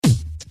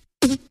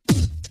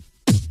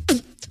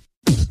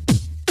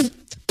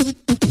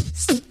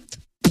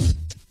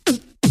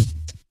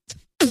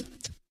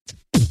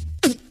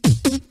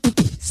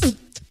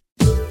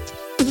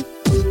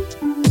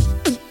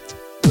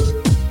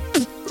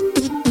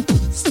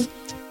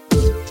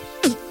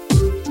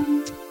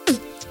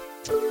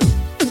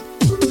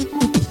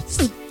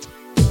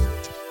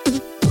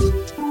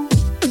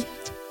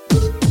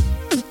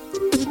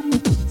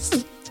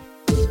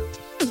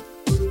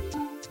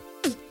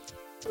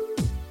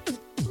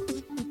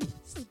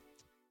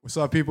What's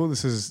up, people?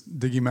 This is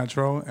Diggy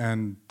Metro,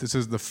 and this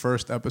is the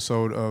first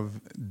episode of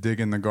Dig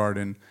in the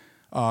Garden.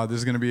 This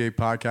is going to be a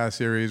podcast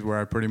series where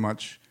I pretty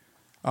much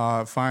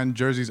find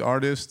Jersey's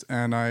artists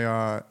and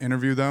I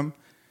interview them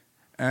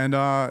and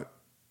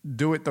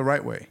do it the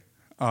right way.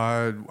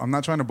 I'm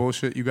not trying to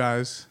bullshit you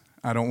guys.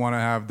 I don't want to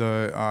have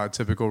the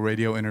typical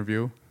radio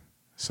interview.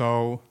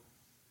 So,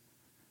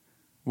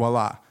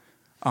 voila.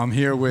 I'm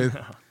here with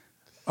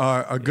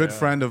a good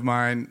friend of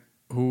mine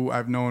who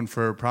I've known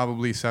for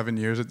probably 7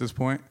 years at this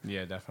point.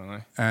 Yeah,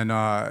 definitely.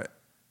 And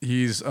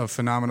he's a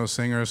phenomenal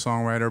singer,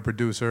 songwriter,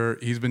 producer.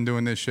 He's been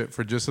doing this shit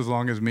for just as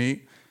long as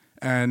me.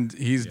 And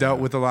he's dealt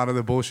with a lot of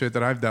the bullshit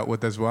that I've dealt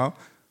with as well.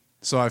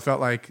 So I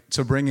felt like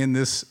to bring in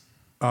this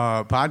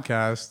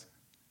podcast,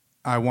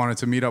 I wanted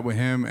to meet up with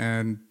him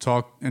and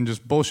talk and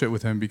just bullshit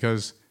with him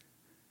because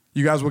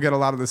you guys will get a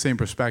lot of the same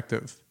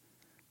perspective.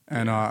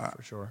 And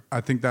for sure.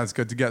 I think that's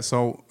good to get.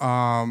 So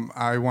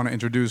I want to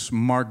introduce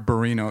Mark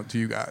Borino to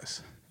you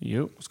guys.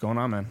 You, what's going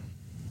on, man?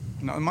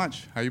 Nothing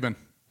much. How you been?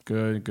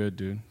 Good,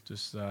 dude.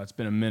 Just it's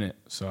been a minute,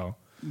 so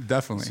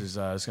definitely this is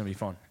it's gonna be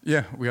fun.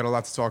 Yeah, we got a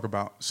lot to talk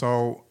about.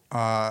 So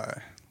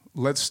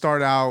let's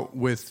start out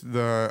with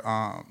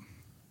the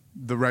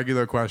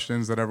regular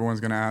questions that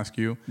everyone's gonna ask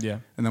you. Yeah,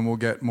 and then we'll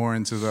get more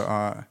into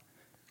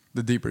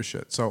the deeper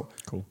shit. So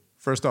cool.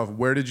 First off,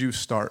 where did you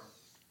start?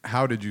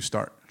 How did you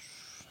start?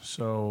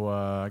 So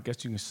I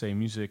guess you can say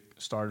music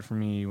started for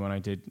me when I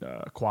did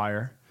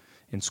choir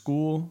in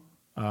school.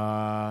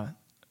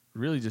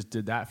 Really just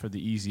did that for the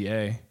easy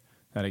A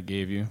that it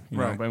gave you. You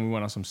know, and we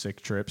went on some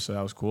sick trips, so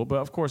that was cool. But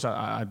of course,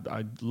 I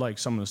liked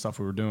some of the stuff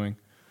we were doing.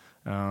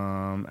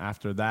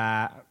 After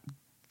that,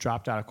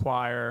 dropped out of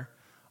choir.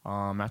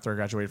 After I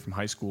graduated from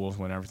high school,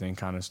 when everything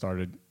kind of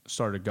started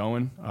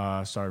going.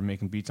 Started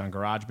making beats on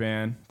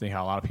GarageBand. I think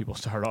how a lot of people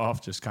start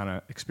off, just kind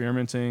of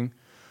experimenting.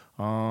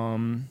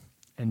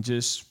 And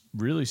just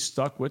really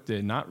stuck with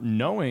it, not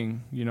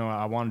knowing,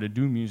 I wanted to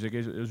do music.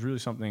 It was really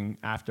something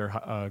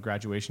after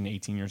graduation,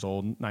 18 years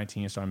old,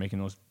 19, I started making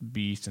those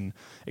beats and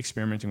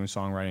experimenting with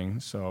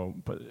songwriting. So,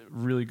 but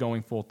really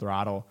going full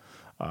throttle,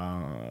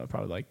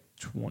 probably like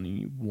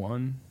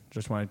 21.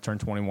 Just when I turned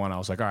 21, I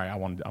was like, all right, I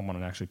want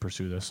to actually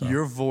pursue this. So.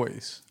 Your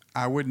voice,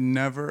 I would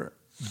never,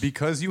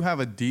 because you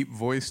have a deep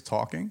voice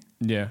talking.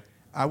 Yeah.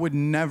 I would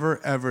never,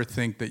 ever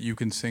think that you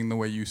can sing the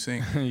way you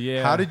sing.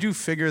 Yeah. How did you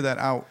figure that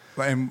out?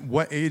 And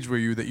what age were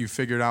you that you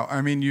figured out?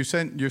 I mean, you're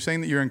saying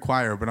that you're in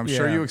choir, but I'm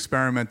sure you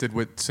experimented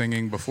with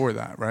singing before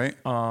that, right?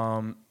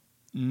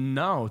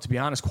 No, to be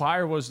honest,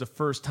 choir was the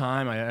first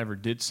time I ever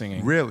did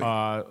singing. Really?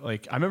 I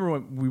remember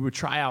when we would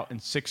try out in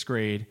 6th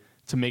grade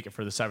to make it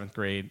for the 7th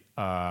grade.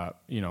 The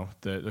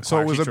so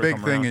choir it was a teacher big would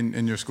come thing around.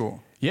 in your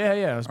school. Yeah.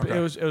 It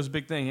was a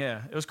big thing.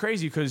 Yeah, it was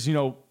crazy because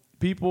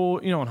people,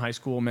 in high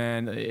school,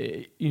 man,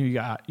 you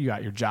got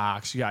your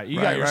jocks, you got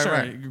your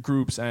certain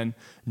groups, and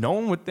no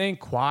one would think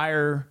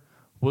choir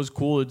was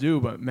cool to do,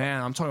 but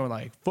man, I'm talking about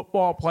like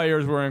football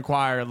players were in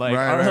choir,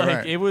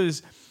 it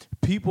was,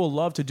 people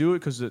loved to do it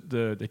because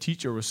the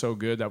teacher was so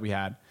good that we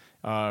had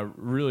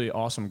really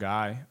awesome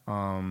guy.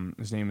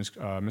 His name is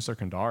Mr.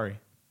 Kandari,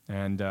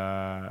 and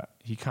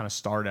he kind of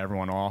started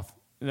everyone off.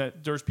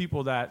 There's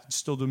people that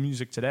still do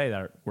music today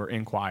that were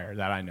in choir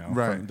that I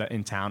know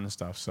in town and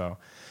stuff. So,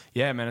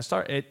 yeah, man,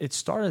 it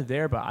started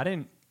there, but I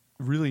didn't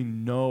really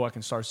know I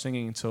can start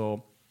singing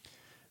until,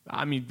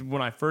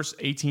 when I first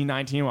 18,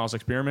 19, when I was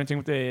experimenting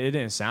with it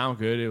didn't sound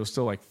good. It was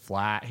still like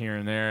flat here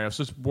and there. I was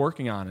just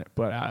working on it,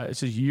 but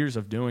it's just years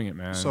of doing it,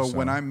 man. So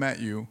when I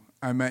met you,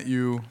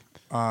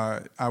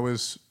 I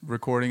was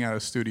recording at a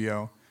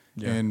studio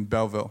in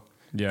Belleville.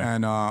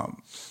 Yeah.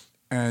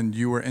 And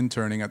you were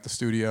interning at the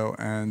studio,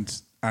 and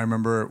I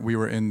remember we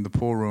were in the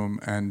pool room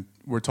and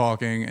we're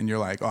talking and you're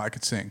like, oh, I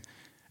could sing.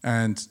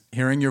 And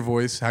hearing your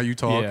voice, how you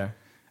talk,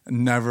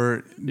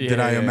 never did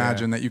I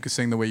imagine that you could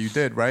sing the way you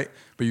did, right?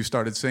 But you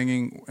started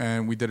singing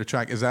and we did a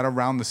track. Is that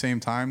around the same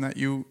time that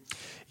you?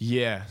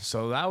 Yeah,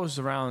 so that was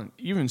around,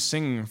 even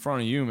singing in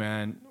front of you,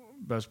 man,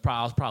 but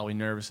I was probably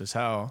nervous as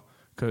hell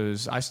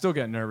because I still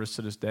get nervous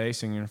to this day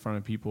singing in front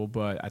of people.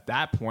 But at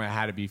that point, I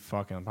had to be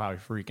probably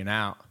freaking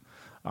out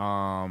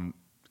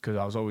because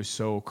I was always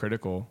so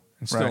critical.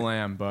 And still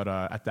am, but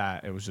at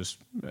that, it was just,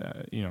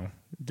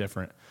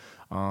 different.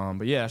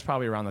 But yeah, it's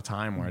probably around the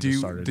time where I just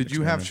started. Did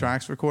you have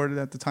tracks recorded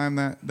at the time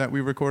that we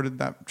recorded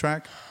that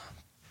track?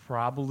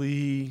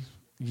 Probably,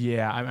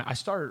 yeah. I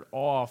started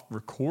off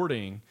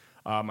recording.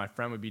 My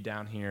friend would be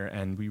down here,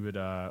 and we would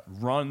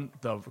run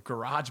the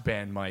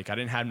GarageBand mic. I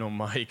didn't have no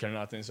mic or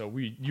nothing, so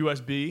we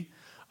USB,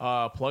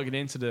 plug it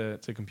into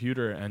the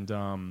computer,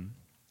 and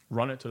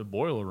run it to the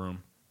boiler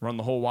room. Run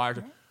the whole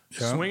wire,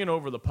 swing it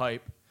over the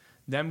pipe.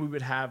 Then we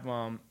would have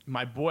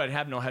my boy. I'd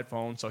have no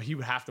headphones, so he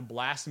would have to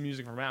blast the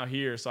music from out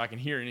here so I can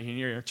hear it in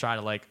here. Try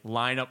to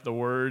line up the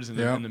words and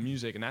the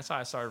music, and that's how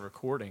I started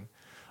recording.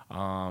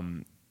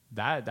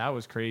 That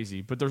was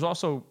crazy. But there's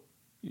also,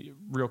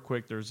 real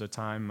quick, there's a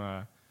time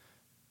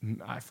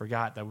I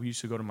forgot that we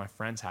used to go to my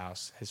friend's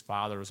house. His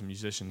father was a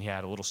musician. He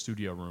had a little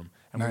studio room,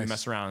 and we would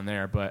mess around in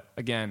there. But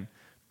again,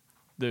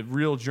 the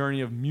real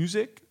journey of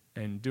music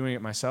and doing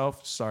it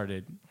myself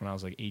started when I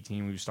was like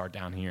 18. We would start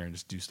down here and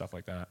just do stuff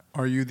like that.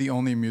 Are you the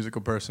only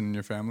musical person in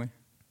your family?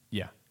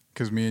 Yeah.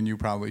 Because me and you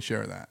probably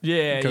share that.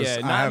 Yeah, Because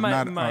yeah. My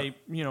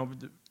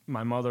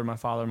mother, my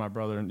father, my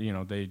brother,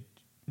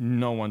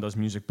 no one does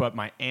music, but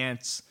my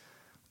aunts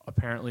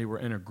apparently were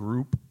in a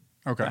group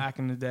back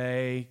in the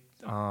day.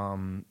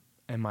 And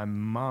my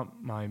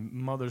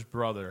mother's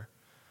brother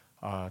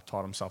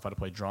taught himself how to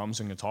play drums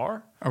and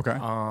guitar. Okay.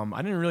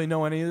 I didn't really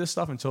know any of this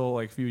stuff until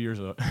like a few years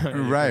ago.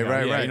 Right.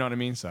 You know what I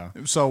mean?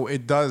 So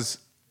it does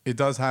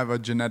have a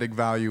genetic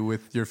value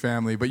with your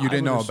family, but you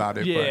didn't know about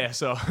it. Yeah.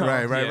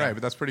 Right.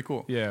 But that's pretty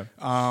cool. Yeah.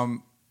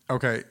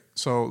 Okay.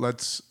 So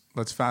let's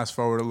fast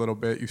forward a little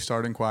bit. You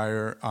start in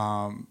choir.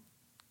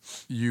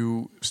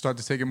 You start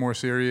to take it more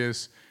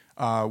serious.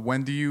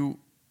 When do you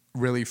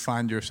really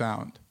find your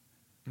sound?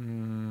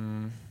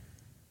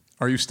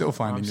 Are you still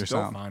finding your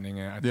sound? I'm still finding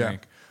it, I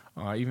think.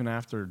 Even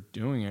after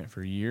doing it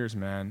for years,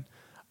 man.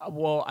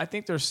 Well, I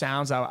think there's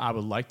sounds I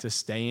would like to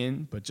stay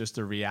in, but just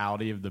the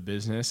reality of the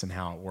business and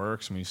how it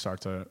works, when you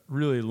start to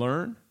really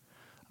learn,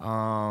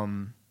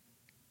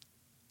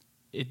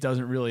 it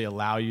doesn't really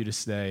allow you to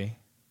stay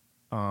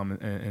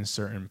in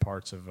certain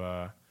parts of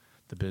the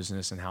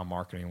business and how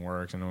marketing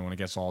works, and when it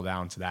gets all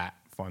down to that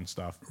fun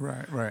stuff.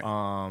 Right.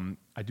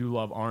 I do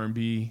love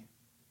R&B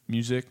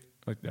music,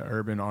 like the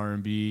urban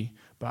R&B,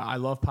 but I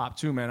love pop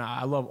too, man.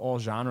 I love all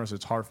genres.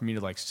 It's hard for me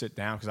to like sit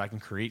down because I can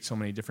create so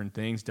many different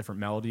things, different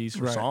melodies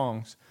for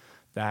songs,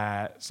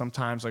 that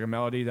sometimes like a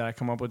melody that I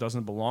come up with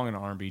doesn't belong in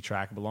an R&B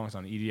track. It belongs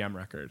on an EDM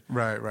record.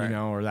 Right.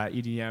 Or that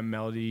EDM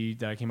melody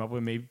that I came up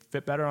with may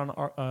fit better on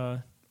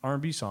an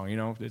R&B song.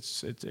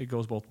 It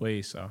goes both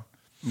ways. So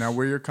now,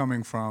 where you're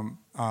coming from,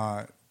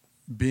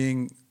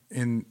 being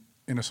in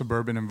a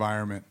suburban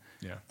environment,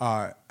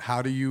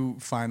 how do you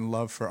find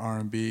love for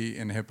R&B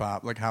and hip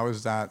hop? Like, how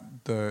is that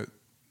the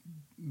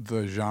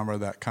genre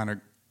that kind of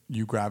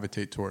you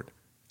gravitate toward?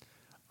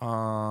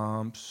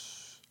 I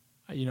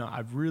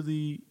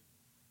really,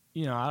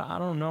 I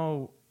don't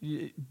know.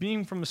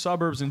 Being from the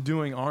suburbs and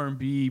doing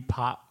R&B,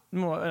 pop,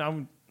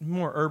 I'm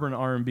more urban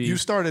R&B. You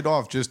started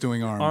off just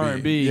doing R&B.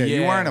 R&B, yeah.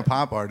 You weren't a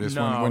pop artist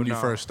when you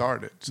first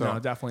started. So. No,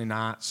 definitely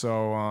not.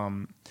 So,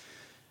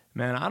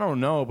 man, I don't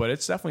know, but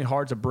it's definitely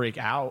hard to break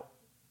out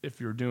if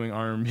you're doing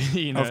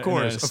R&B. Of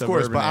course.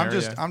 But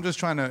I'm just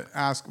trying to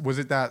ask: was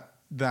it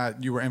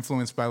that you were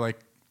influenced by like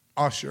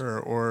Usher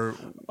or?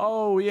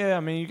 Oh yeah, I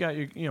mean you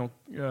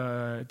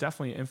got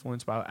definitely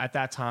influenced by at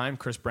that time.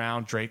 Chris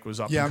Brown, Drake was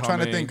up. Yeah, I'm trying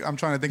to think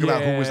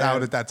about who was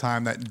out at that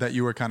time that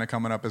you were kind of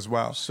coming up as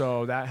well.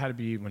 So that had to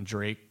be when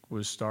Drake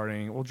was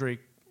starting. Well,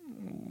 Drake,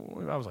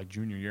 I was like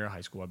junior year of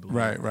high school, I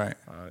believe. Right.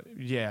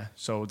 Yeah,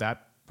 so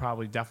that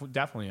probably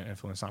definitely an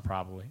influence, not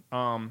probably.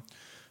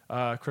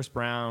 Chris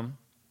Brown,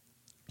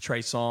 Trey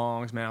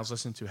Songz, man, I was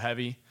listening to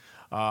heavy.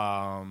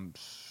 I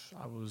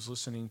was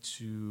listening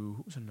to,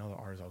 who was another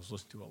artist I was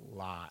listening to a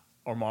lot?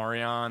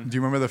 Omarion. Do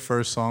you remember the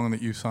first song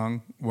that you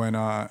sung when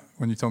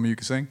you told me you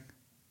could sing?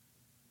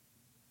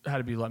 It had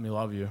to be "Let Me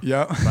Love You."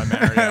 Yeah, by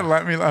Mario.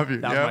 "Let Me Love You."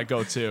 That was my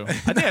go-to. I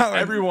think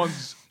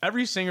that's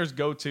every singer's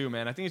go-to,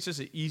 man. I think it's just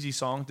an easy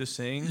song to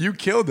sing. You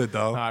killed it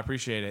though. I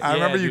appreciate it. I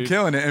remember you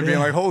killing it and being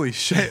like, "Holy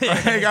shit!"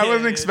 Like, I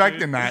wasn't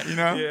expecting that.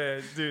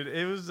 Yeah, dude.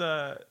 It was.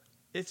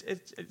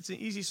 It's an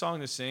easy song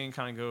to sing.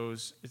 Kind of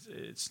goes.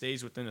 It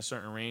stays within a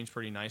certain range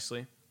pretty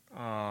nicely.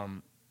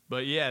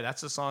 But yeah,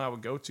 that's the song I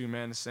would go to,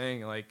 man, to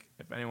sing. Like,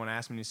 if anyone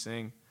asked me to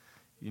sing,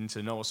 you need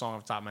to know a song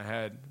off the top of my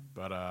head.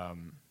 But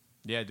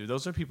yeah, dude,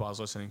 those are people I was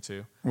listening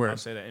to. Word. I would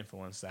say that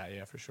influenced that,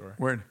 yeah, for sure.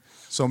 Word.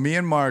 So me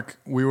and Mark,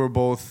 we were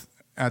both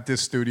at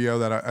this studio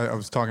that I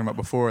was talking about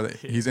before that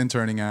he's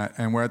interning at,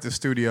 and we're at this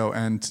studio,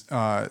 and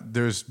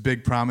there's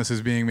big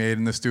promises being made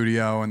in the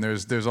studio, and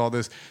there's all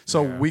this.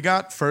 So we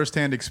got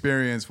firsthand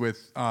experience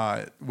with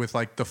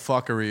like the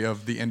fuckery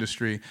of the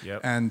industry,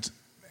 and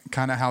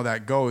kind of how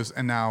that goes.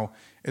 And now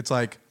it's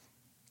like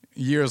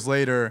years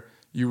later,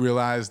 you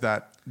realize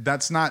that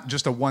that's not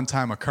just a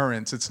one-time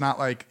occurrence. It's not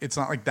like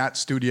that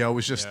studio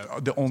was just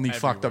the only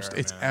fucked up.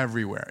 It's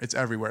everywhere. It's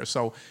everywhere.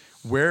 So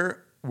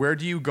where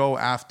do you go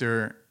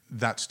after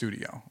that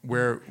studio?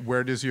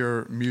 Where does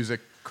your music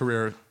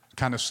career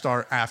kind of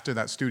start after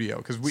that studio?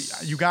 Because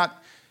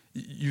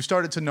you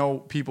started to know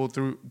people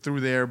through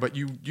there, but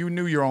you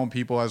knew your own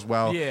people as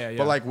well. Yeah.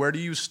 But like, where do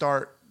you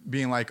start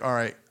being like, all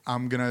right,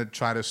 I'm gonna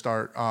try to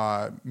start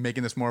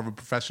making this more of a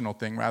professional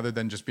thing rather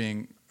than just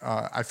being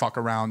I fuck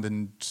around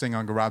and sing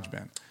on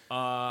GarageBand?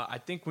 I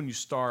think when you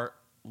start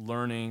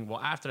learning, well,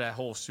 after that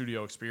whole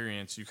studio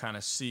experience, you kind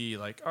of see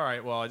like, all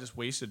right, well, I just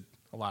wasted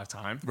a lot of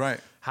time. Right.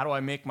 How do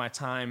I make my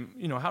time,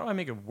 how do I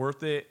make it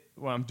worth it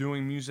when I'm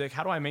doing music?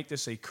 How do I make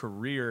this a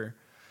career?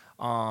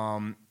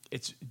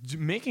 It's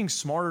making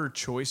smarter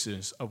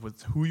choices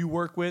with who you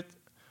work with,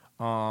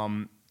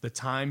 the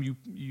time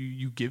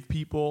you give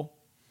people.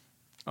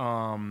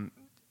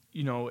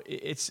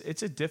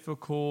 It's a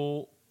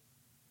difficult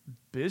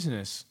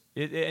business.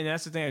 And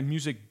that's the thing,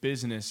 music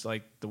business,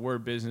 like the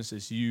word business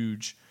is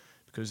huge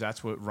because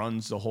that's what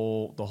runs the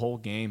whole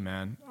game,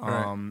 man.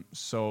 Right.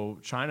 So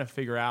trying to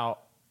figure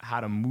out how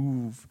to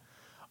move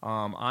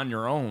on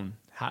your own.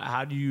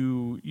 How do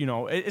you,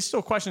 it's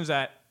still questions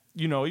that,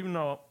 even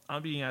though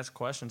I'm being asked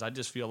questions, I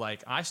just feel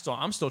like I'm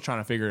still trying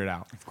to figure it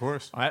out. Of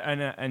course.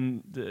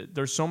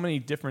 There's so many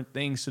different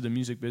things to the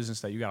music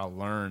business that you got to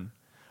learn.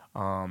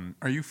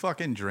 Are you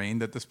fucking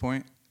drained at this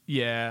point?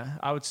 Yeah,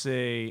 I would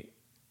say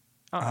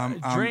I'm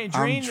drained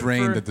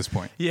at this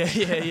point. Yeah.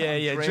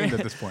 Drained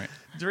at this point.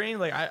 Drained,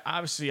 like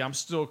I'm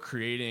still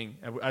creating,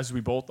 as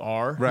we both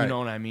are. Right. You know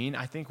what I mean?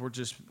 I think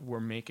we're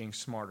making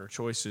smarter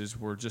choices.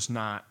 We're just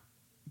not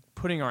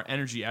putting our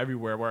energy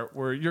everywhere.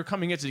 Where you're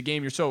coming into the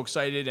game, you're so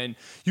excited, and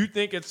you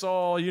think it's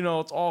all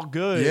it's all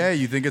good. Yeah,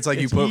 you think it's like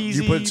it's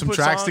you put some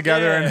tracks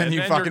together and then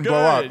you fucking blow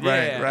up.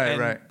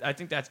 Right. I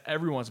think that's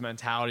everyone's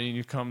mentality, and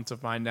you come to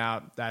find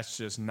out that's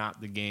just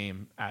not the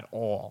game at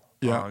all.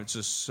 Yeah, it's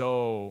just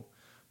so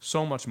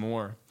much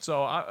more.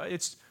 So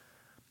it's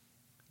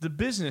the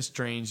business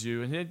drains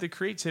you, and the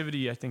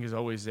creativity I think is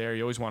always there.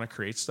 You always want to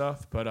create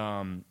stuff, but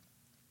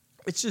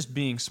it's just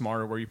being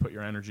smarter where you put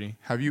your energy.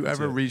 Have you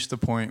ever reached the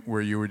point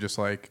where you were just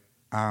like,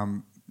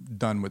 I'm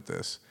done with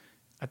this?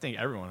 I think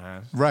everyone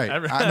has. Right.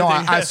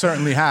 I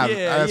certainly have.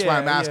 That's why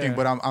I'm asking.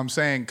 But I'm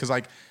saying, because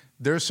like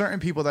there's certain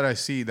people that I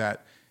see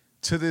that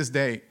to this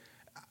day,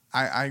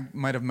 I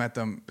might have met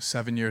them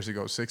 7 years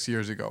ago, 6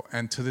 years ago.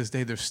 And to this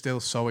day, they're still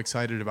so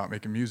excited about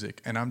making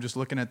music. And I'm just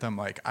looking at them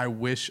like, I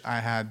wish I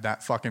had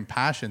that fucking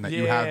passion that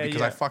you have,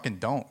 because I fucking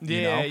don't.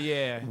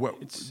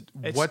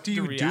 What do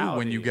you do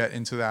when you get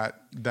into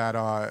that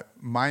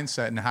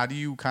mindset, and how do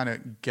you kind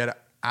of get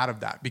out of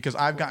that? Because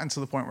I've gotten to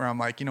the point where I'm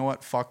like, you know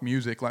what, fuck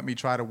music. Let me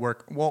try to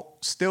work. Well,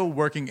 still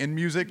working in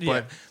music,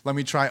 but let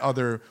me try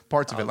other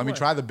parts of it. Let me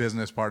try the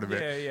business part of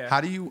it. How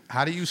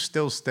do you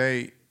still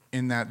stay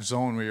in that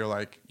zone where you're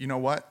like, you know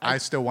what, I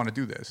still want to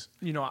do this?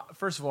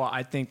 First of all,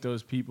 I think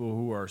those people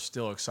who are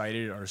still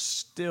excited are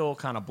still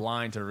kind of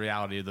blind to the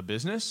reality of the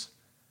business.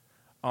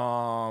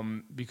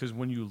 Because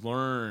when you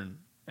learn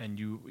and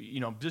you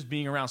just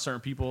being around certain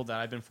people that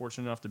I've been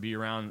fortunate enough to be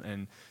around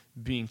and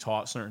being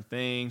taught certain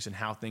things and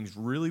how things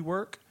really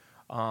work,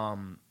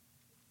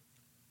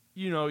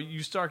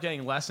 you start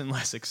getting less and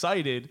less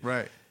excited.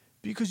 Right.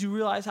 Because you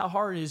realize how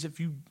hard it is if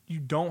you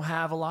don't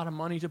have a lot of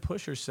money to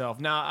push yourself.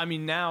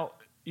 Now,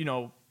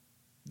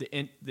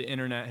 the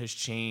internet has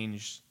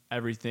changed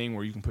everything,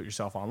 where you can put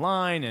yourself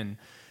online, and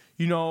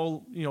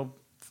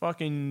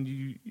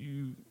fucking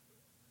you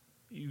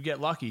get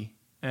lucky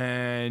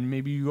and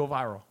maybe you go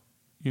viral.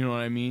 You know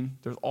what I mean?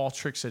 There's all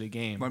tricks of the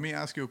game. Let me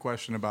ask you a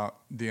question about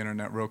the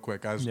internet real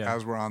quick as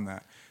we're on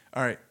that.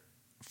 All right,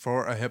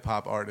 for a hip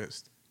hop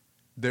artist,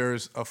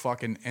 there's a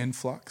fucking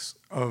influx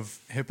of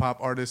hip-hop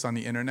artists on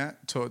the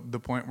internet to the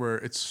point where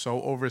it's so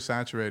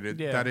oversaturated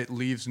that it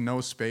leaves no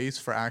space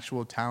for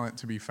actual talent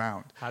to be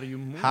found. How do you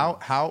move?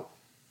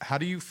 How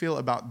do you feel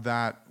about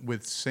that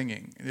with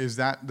singing? Is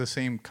that the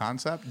same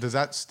concept? Does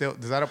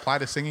that apply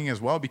to singing as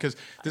well? Because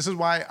this is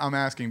why I'm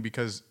asking,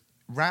 because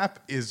rap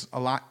is a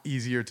lot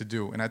easier to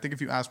do. And I think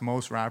if you ask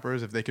most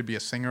rappers if they could be a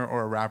singer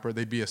or a rapper,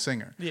 they'd be a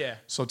singer. Yeah.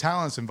 So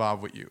talent's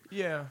involved with you.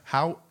 Yeah.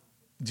 How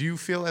do you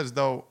feel as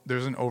though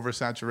there's an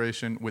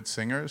oversaturation with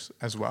singers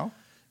as well?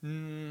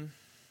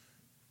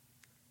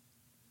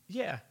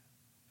 Yeah,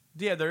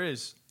 there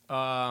is.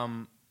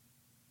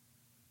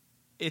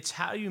 It's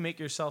how you make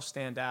yourself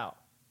stand out.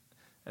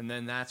 And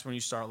then that's when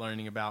you start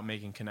learning about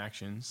making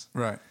connections.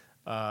 Right.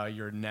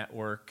 Your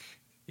network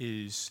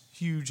is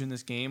huge in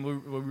this game.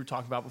 What we were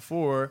talking about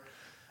before,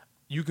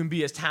 you can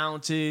be as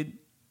talented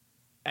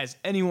as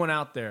anyone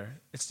out there.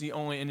 It's the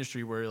only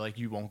industry where like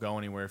you won't go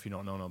anywhere if you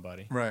don't know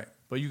nobody. Right.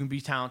 But you can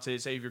be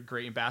talented. Say if you're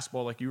great in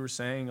basketball, like you were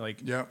saying,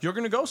 like you're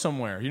going to go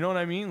somewhere. You know what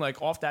I mean?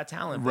 Like off that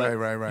talent.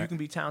 Right. You can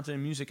be talented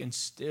in music and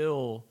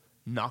still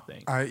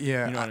nothing. You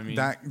know what I mean?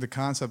 The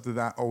concept of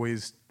that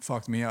always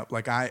fucked me up.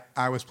 Like I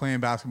was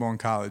playing basketball in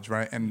college,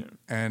 right? And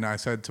I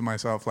said to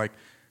myself, like,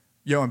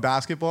 yo, in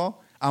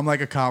basketball, I'm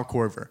like a Kyle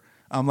Korver.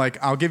 I'm like,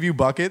 I'll give you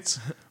buckets,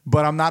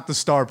 but I'm not the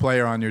star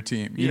player on your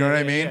team. You know what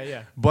I mean?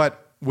 Yeah.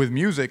 But with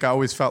music, I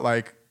always felt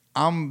like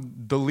I'm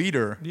the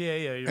leader.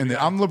 And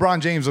I'm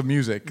LeBron James of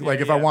music.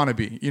 If I want to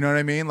be, you know what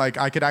I mean? Like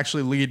I could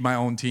actually lead my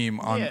own team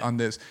on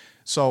this.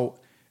 So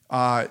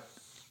I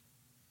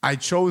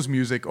chose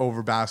music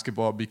over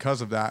basketball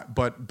because of that.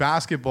 But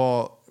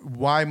basketball,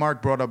 why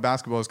Mark brought up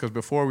basketball is because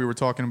before we were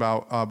talking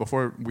about,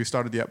 before we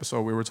started the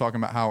episode, we were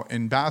talking about how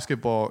in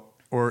basketball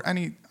or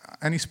any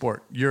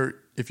sport,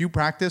 if you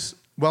practice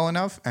well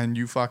enough and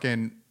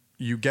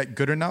you get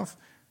good enough,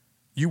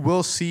 you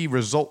will see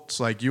results.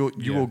 Like you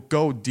will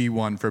go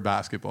D1 for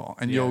basketball,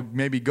 and you'll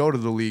maybe go to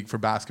the league for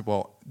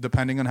basketball,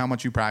 depending on how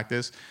much you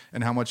practice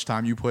and how much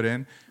time you put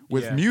in.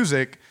 With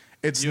music,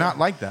 it's not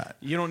like that.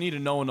 You don't need to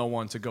know no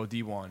one to go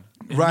D1.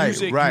 In right,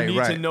 music, right, you need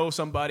right. to know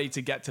somebody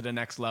to get to the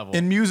next level.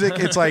 In music,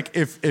 it's like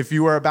if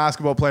you were a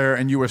basketball player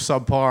and you were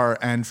subpar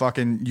and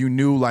fucking you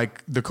knew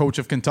like the coach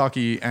of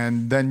Kentucky,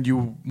 and then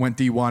you went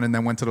D1 and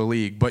then went to the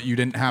league, but you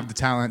didn't have the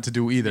talent to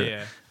do either.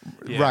 Yeah.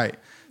 Right.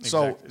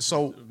 Exactly.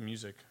 So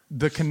music.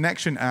 The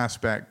connection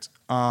aspect,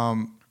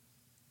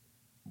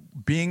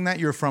 being that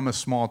you're from a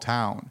small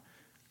town,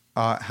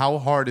 how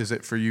hard is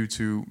it for you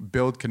to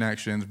build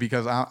connections?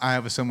 Because I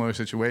have a similar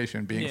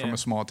situation being from a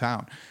small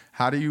town.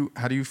 How do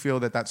you feel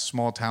that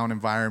small town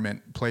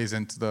environment plays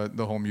into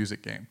the whole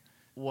music game?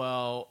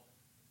 Well,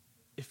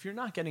 if you're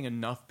not getting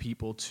enough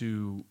people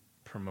to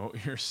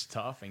promote your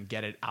stuff and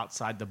get it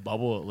outside the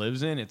bubble it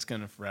lives in, it's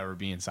gonna forever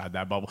be inside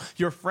that bubble.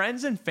 Your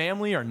friends and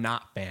family are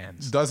not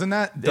fans. Doesn't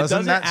that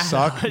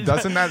suck?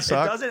 Doesn't that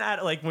suck? It doesn't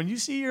add. Like when you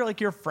see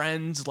your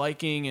friends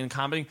liking and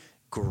commenting,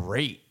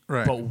 great.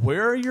 Right. But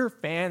where are your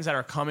fans that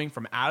are coming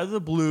from out of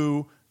the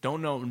blue,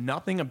 don't know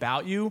nothing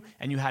about you,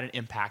 and you had an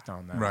impact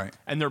on them? Right.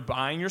 And they're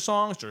buying your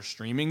songs, they're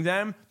streaming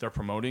them, they're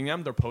promoting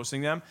them, they're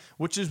posting them,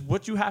 which is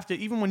what you have to,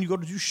 even when you go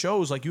to do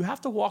shows, like you have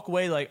to walk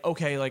away like,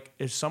 okay, like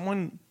if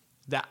someone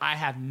that I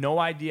have no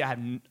idea,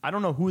 I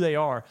don't know who they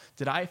are,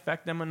 did I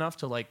affect them enough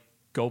to like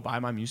go buy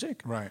my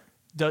music? Right.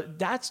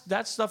 That's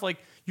stuff like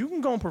you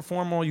can go and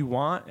perform all you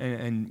want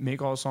and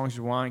make all the songs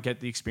you want, get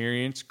the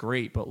experience,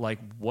 great, but like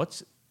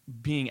what's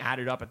being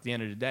added up at the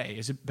end of the day?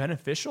 Is it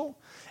beneficial?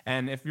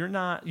 And if you're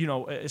not,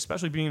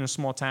 especially being in a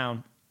small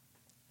town,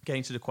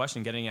 getting to the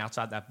question, getting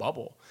outside that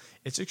bubble,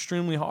 it's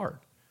extremely hard.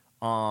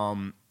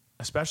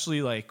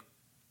 Especially like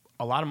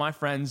a lot of my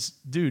friends,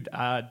 dude,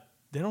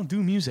 they don't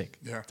do music.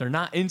 Yeah. They're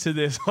not into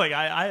this. Like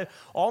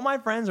all my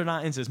friends are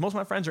not into this. Most of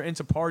my friends are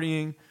into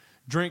partying,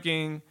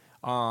 drinking,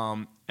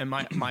 and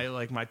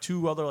my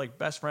two other like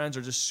best friends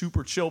are just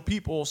super chill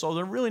people. So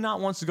they're really not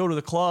ones to go to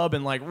the club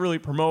and like really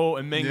promote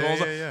and mingle.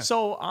 Yeah.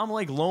 So I'm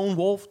like lone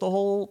wolf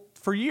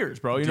for years,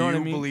 bro. You know what I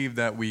mean? Do you believe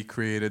that we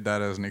created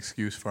that as an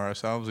excuse for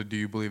ourselves, or do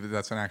you believe that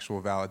that's an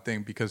actual valid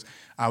thing? Because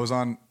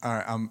I'm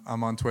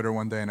on Twitter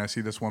one day and I see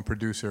this one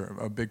producer,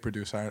 a big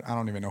producer. I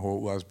don't even know who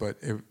it was, but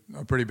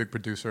a pretty big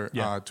producer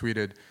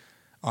tweeted,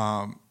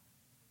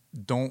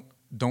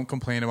 Don't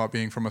complain about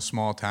being from a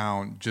small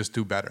town. Just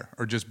do better,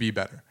 or just be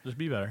better. Just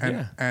be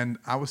better. And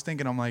I was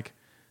thinking, I'm like,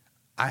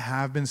 I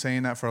have been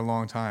saying that for a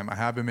long time. I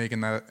have been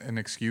making that an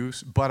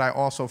excuse, but I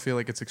also feel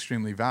like it's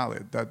extremely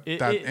valid that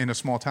in a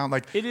small town,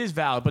 like it is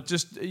valid, but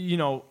just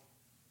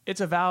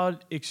it's a valid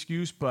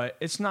excuse, but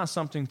it's not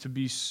something to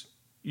be.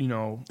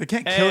 It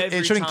can't kill.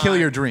 It shouldn't kill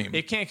your dream.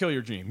 It can't kill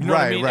your dream. You know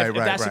what I mean? If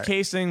that's the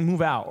case, then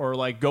move out or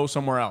like go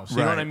somewhere else. You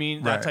know what I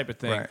mean? That type of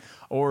thing,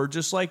 or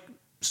just like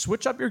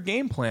switch up your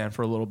game plan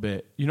for a little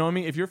bit. You know what I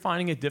mean? If you're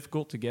finding it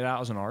difficult to get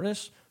out as an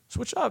artist,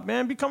 switch up,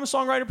 man. Become a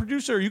songwriter,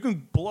 producer. You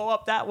can blow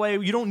up that way.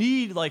 You don't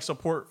need like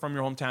support from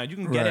your hometown. You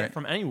can get it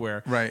from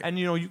anywhere. Right. And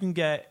you can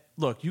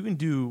you can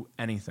do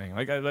anything.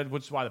 Like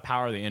which is why the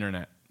power of the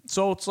internet.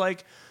 So it's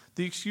like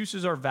the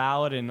excuses are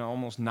valid and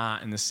almost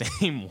not in the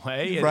same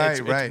way.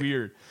 It's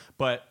weird.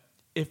 But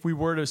if we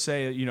were to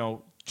say,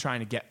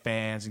 trying to get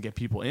fans and get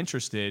people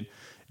interested,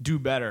 do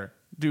better.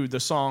 Dude, the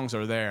songs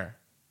are there.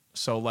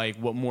 So like,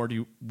 what more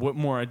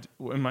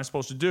am I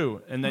supposed to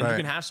do? And then you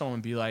can have someone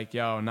be like,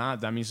 yo,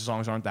 that means the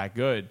songs aren't that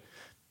good.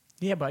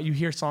 Yeah, but you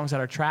hear songs that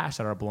are trash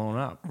that are blown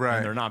up. Right.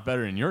 And they're not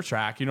better than your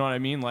track. You know what I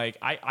mean? Like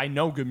I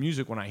know good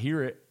music when I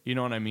hear it. You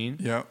know what I mean?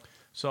 Yeah.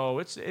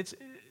 So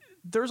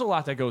there's a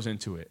lot that goes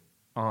into it.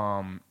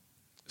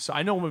 So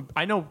I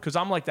know because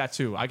I'm like that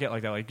too. I get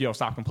like that, like, yo,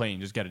 stop complaining,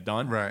 just get it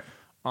done. Right.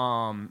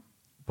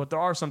 But there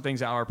are some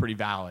things that are pretty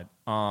valid.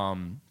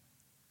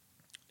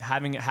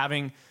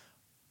 Having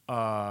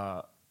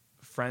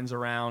friends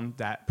around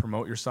that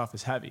promote your stuff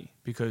is heavy,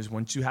 because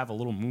once you have a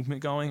little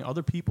movement going,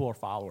 other people are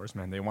followers,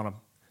 man. They want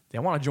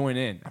to join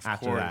in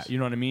after that. You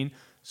know what I mean?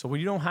 So when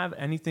you don't have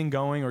anything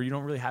going, or you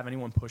don't really have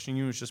anyone pushing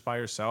you, it's just by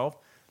yourself.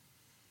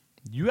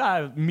 You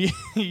gotta meet,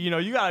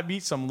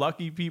 some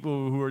lucky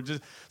people who are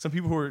just some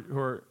people who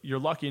are you're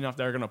lucky enough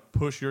that are gonna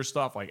push your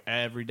stuff like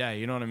every day.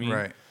 You know what I mean?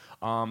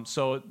 Right.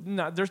 So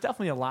there's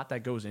definitely a lot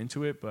that goes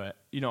into it, but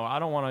I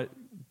don't want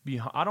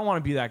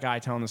to be that guy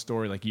telling the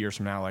story like years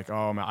from now, like,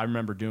 oh man, I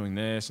remember doing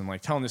this, and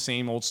like telling the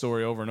same old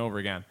story over and over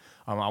again.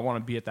 I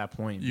want to be at that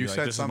point. You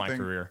said this is my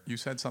career. You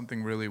said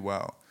something really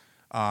well,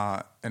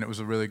 and it was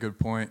a really good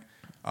point.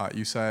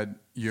 You said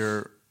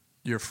your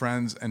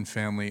friends and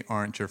family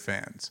aren't your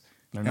fans.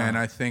 And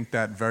I think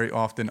that very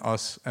often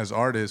us as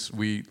artists,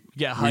 we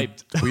get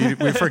hyped.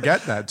 We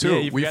forget that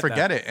too. Yeah, we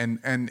forget it.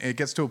 And it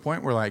gets to a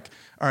point where like,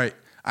 all right,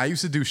 I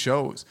used to do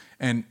shows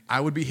and I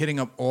would be hitting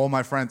up all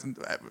my friends,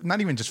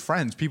 not even just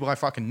friends, people I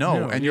fucking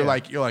know. And you're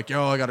like, yo, I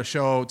got a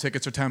show,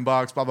 tickets are $10,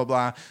 blah, blah,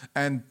 blah.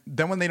 And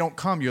then when they don't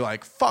come, you're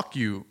like, fuck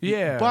you.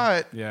 Yeah.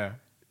 But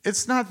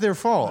it's not their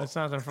fault. It's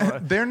not their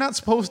fault. They're not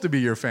supposed to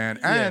be your fan.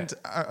 And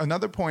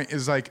another point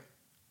is like,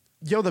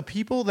 yo, the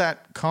people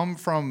that come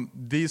from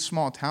these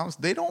small towns,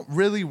 they don't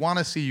really want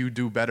to see you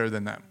do better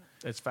than them.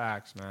 It's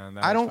facts, man.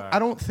 I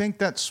don't think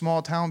that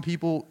small town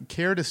people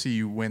care to see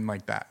you win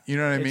like that. You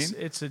know what I mean?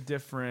 It's a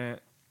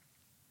different.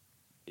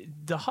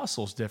 The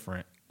hustle's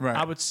different. Right.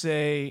 I would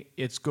say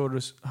it's go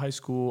to high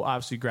school,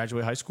 obviously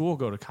graduate high school,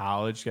 go to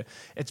college.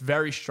 It's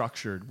very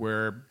structured,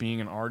 where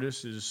being an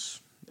artist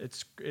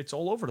it's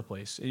all over the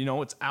place.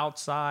 It's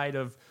outside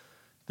of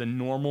the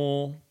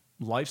normal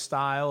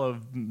lifestyle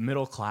of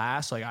middle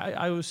class. Like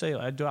I always say,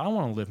 I don't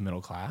want to live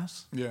middle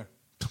class. Yeah.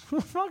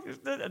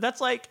 That's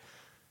like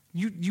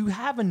you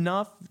have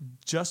enough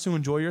just to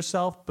enjoy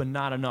yourself, but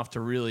not enough to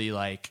really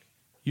like,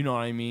 you know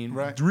what I mean?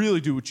 Right. Really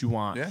do what you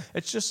want. Yeah.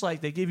 It's just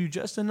like they give you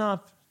just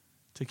enough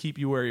to keep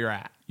you where you're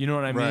at. You know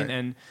what I mean?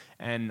 Right.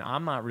 And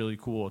I'm not really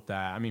cool with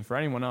that. I mean, for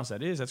anyone else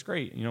that is, that's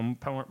great. You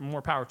know,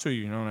 more power to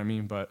you. You know what I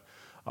mean? But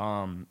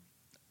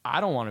I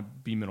don't want to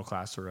be middle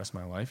class the rest of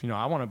my life. You know,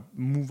 I want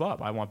to move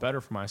up. I want better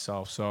for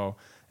myself. So,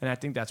 and I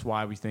think that's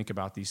why we think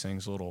about these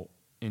things a little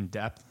in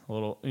depth, a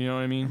little, you know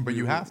what I mean? But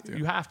you have to.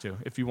 You have to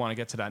if you want to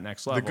get to that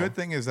next level. The good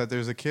thing is that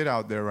there's a kid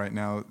out there right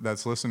now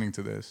that's listening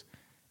to this,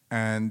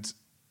 and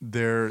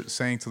they're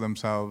saying to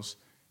themselves,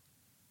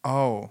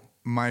 oh,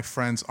 my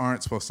friends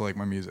aren't supposed to like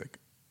my music.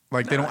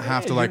 Like, they don't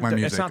have to like my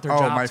music. It's not their oh,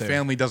 job my to.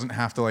 family doesn't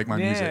have to like my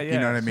music. Yeah, you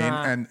know what I mean?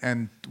 not.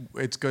 And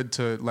it's good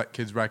to let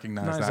kids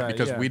recognize that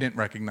because we didn't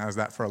recognize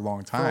that for a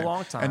long time. For a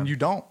long time. And you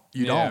don't.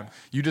 You don't.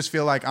 You just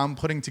feel like I'm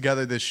putting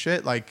together this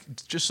shit. Like,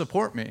 just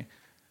support me.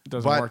 It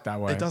doesn't work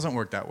that way. It doesn't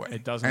work that way.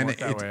 It doesn't work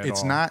that way at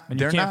it's all. not. And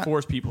you they're can't not,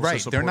 force people to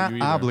support they're not you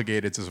either.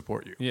 obligated to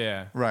support you.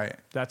 Yeah. Right.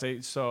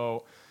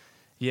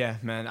 Yeah,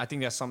 man. I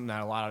think that's something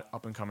that a lot of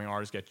up and coming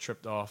artists get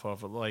tripped off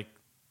of. Like,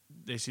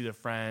 they see their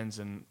friends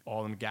and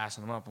all them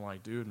gassing them up. I'm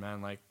like, dude,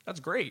 man, like, that's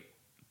great.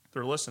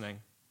 They're listening.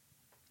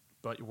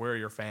 But where are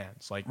your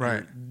fans? Like,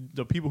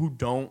 the people who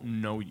don't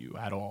know you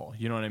at all.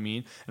 You know what I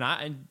mean?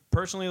 And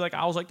personally, like,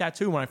 I was like that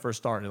too when I first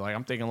started. Like,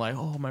 I'm thinking like,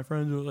 oh, my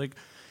friends are like,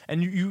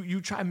 and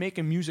you try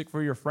making music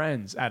for your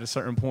friends at a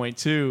certain point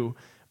too.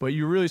 But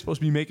you're really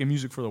supposed to be making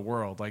music for the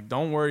world. Like,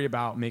 don't worry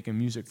about making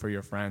music for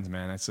your friends,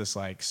 man. It's just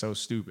like so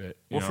stupid.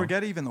 Well,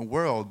 forget even the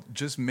world.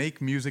 Just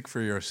make music for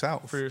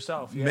yourself. For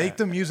yourself, yeah. Make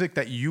the music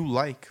that you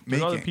like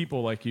There's making. other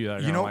people like you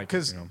that are you know, like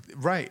because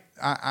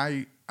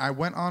I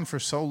went on for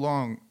so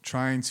long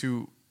trying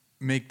to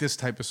make this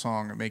type of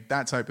song or make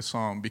that type of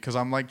song because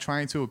I'm like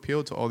trying to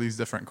appeal to all these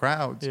different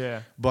crowds.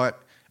 Yeah.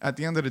 But at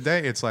the end of the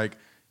day, it's like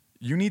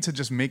you need to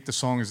just make the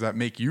songs that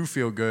make you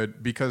feel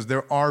good because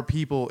there are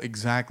people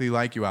exactly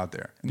like you out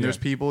there. And there's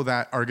people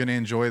that are going to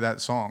enjoy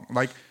that song.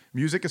 Like,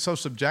 music is so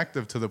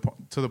subjective to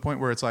the point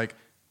where it's like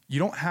you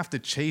don't have to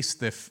chase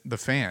the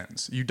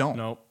fans. You don't.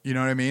 Nope. You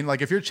know what I mean?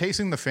 Like, if you're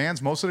chasing the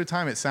fans, most of the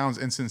time it sounds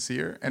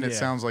insincere and it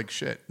sounds like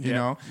shit, you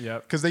know?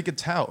 Yep. Because they could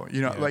tell,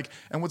 you know? Like,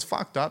 and what's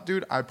fucked up,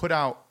 dude, I put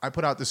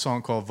out this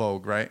song called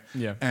Vogue, right?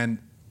 Yeah. And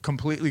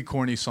completely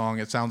corny song.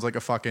 It sounds like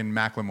a fucking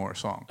Macklemore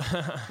song.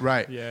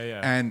 Right.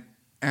 Yeah.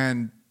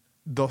 And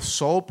the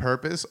sole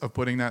purpose of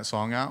putting that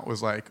song out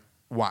was like,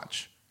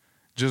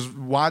 just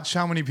watch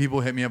how many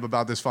people hit me up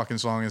about this fucking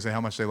song and say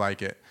how much they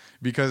like it.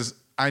 Because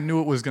I knew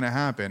it was going to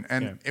happen.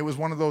 And it was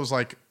one of those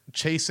like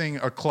chasing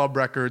a club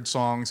record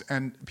songs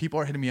and people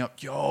are hitting me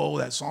up, yo,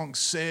 that song's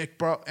sick,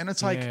 bro. And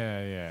it's like,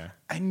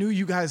 I knew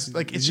you guys,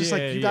 like, it's just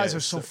like you guys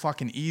are so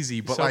fucking easy.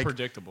 But so like,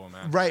 predictable,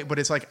 man. Right, but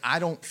it's like, I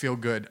don't feel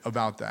good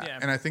about that. Yeah.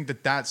 And I think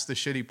that that's the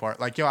shitty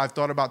part. Like, yo, I've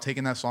thought about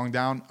taking that song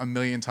down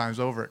 1,000,000 times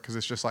over because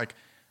it's just like,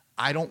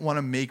 I don't want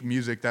to make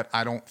music that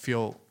I don't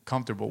feel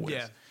comfortable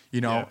with,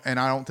 you know, and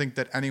I don't think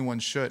that anyone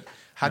should.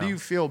 How do you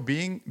feel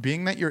being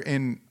that you're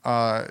in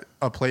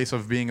a place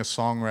of being a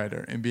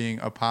songwriter and being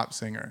a pop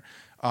singer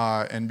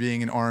and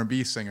being an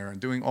R&B singer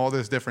and doing all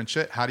this different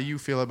shit? How do you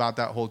feel about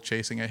that whole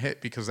chasing a hit?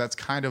 Because that's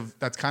kind of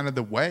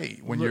the way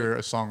when you're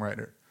a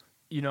songwriter.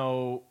 You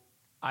know,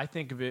 I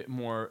think of it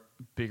more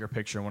bigger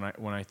picture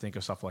when I think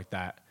of stuff like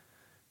that.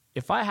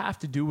 If I have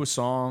to do a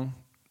song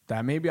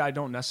that maybe I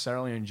don't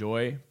necessarily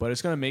enjoy, but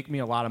it's going to make me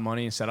a lot of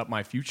money and set up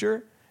my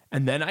future,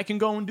 and then I can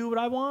go and do what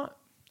I want,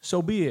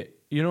 so be it.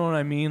 You know what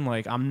I mean?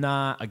 Like, I'm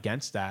not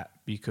against that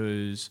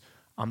because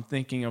I'm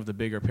thinking of the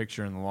bigger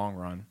picture in the long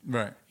run.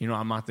 Right. You know,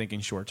 I'm not thinking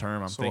short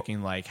term. I'm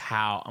thinking like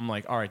I'm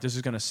like, all right, this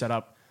is going to set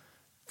up,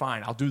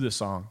 fine, I'll do this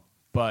song,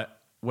 but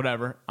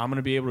whatever. I'm going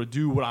to be able to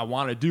do what I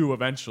want to do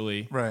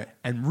eventually. Right.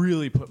 And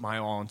really put my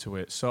all into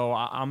it. So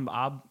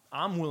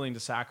I'm willing to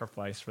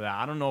sacrifice for that.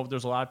 I don't know if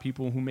there's a lot of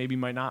people who maybe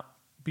might not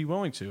be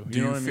willing to. Do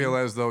you feel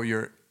as though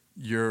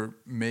you're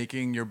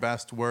making your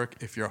best work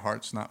if your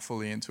heart's not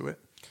fully into it?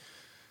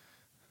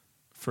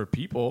 For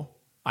people,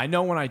 I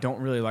know when I don't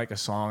really like a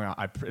song,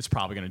 it's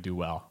probably going to do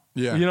well.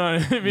 Yeah. You know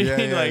what I mean?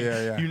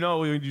 Yeah. You know,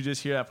 when you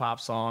just hear that pop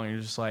song and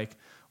you're just like,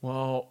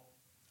 well,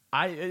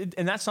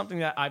 and that's something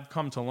that I've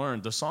come to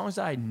learn. The songs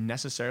that I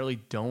necessarily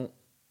don't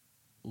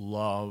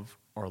love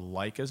or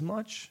like as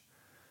much,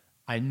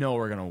 I know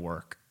are going to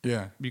work.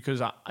 Yeah.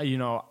 Because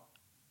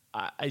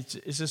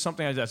it's just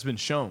something that's been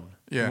shown.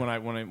 Yeah.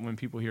 When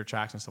people hear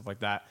tracks and stuff like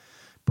that.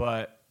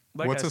 But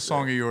like what's a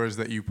song of yours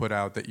that you put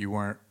out that you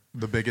weren't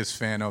the biggest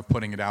fan of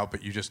putting it out,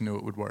 but you just knew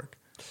it would work?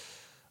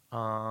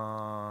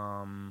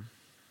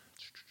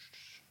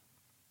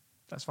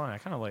 That's fine.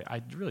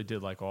 I really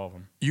did like all of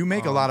them. You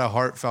make a lot of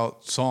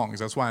heartfelt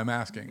songs. That's why I'm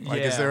asking.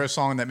 Like, is there a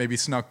song that maybe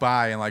snuck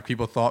by and like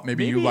people thought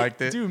maybe you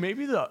liked it? Dude,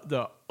 maybe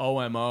the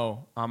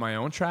OMO on my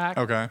own track.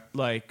 Okay.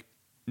 Like,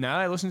 now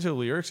that I listen to the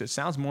lyrics, it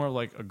sounds more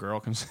like a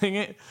girl can sing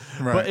it.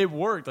 Right. But it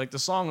worked. Like, the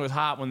song was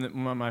hot when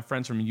my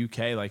friends from the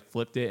UK like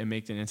flipped it and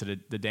made it into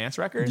the dance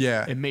record.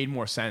 Yeah. It made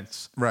more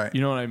sense. Right.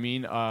 You know what I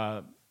mean?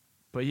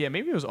 But yeah,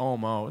 maybe it was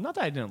OMO. Not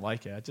that I didn't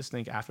like it. I just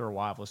think after a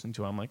while of listening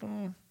to it, I'm like,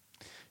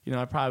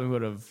 I probably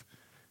would have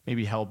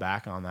maybe held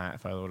back on that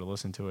if I would have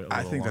listened to it.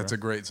 I think that's a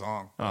great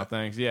song. Oh,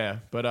 thanks. Yeah,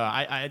 but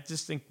I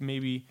just think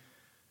maybe.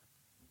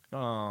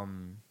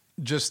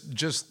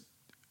 Just,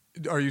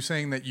 are you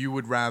saying that you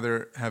would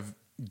rather have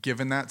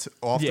given that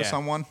to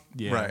someone?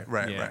 Yeah.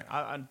 Right.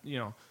 I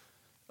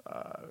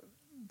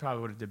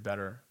probably would have did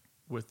better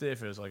with it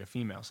if it was like a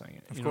female singing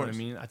it. You Of know what I course.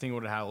 mean? I think it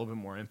would have had a little bit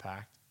more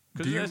impact.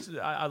 Because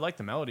I like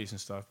the melodies and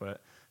stuff, but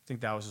I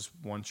think that was just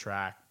one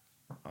track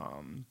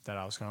that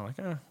I was kind of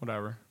like,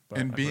 whatever. But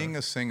and being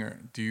a singer,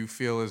 do you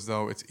feel as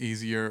though it's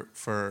easier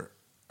for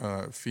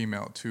a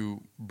female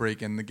to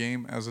break in the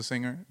game as a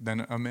singer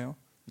than a male?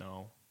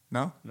 No.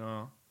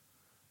 No?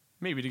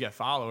 Maybe to get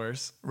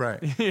followers.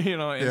 Right.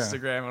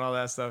 Instagram and all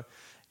that stuff.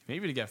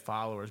 Maybe to get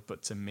followers,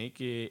 but to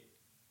make it,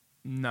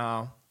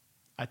 no.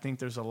 I think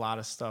there's a lot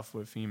of stuff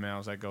with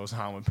females that goes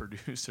on with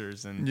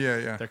producers, and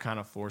they're kind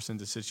of forced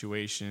into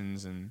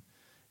situations, and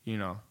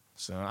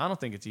so I don't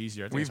think it's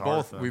easier. I think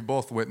we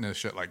both witnessed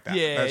shit like that.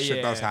 Yeah, that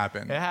shit does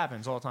happen. It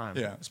happens all the time.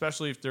 Yeah,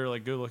 especially if they're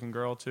like good looking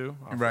girl too.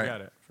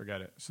 Forget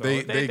it. So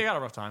they got a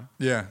rough time.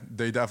 Yeah,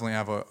 they definitely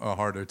have a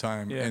harder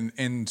time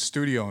in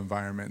studio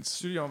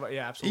environments. Yeah,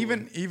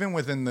 absolutely. Even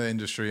within the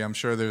industry, I'm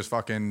sure there's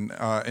fucking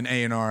an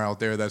A&R out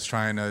there that's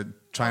trying to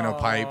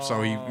pipe.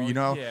 So they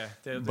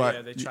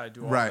try to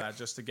do all that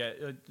just to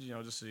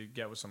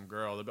get with some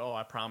girl. They'll be,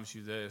 I promise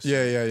you this.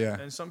 Yeah.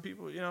 And some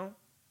people,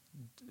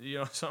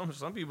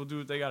 some people do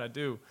what they got to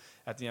do.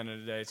 At the end of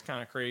the day, it's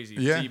kind of crazy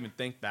to even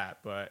think that,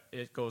 but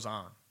it goes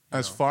on.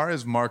 As far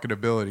as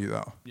marketability,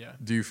 though,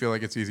 do you feel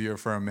like it's easier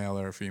for a male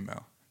or a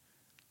female?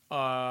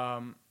 I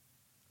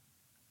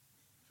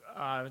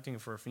think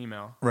for a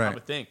female, right. I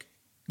would think.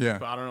 Yeah,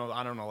 but I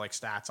don't know like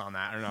stats on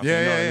that. I don't know.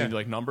 If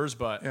like numbers,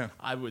 but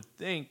I would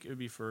think it would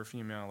be for a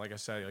female. Like I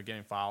said, like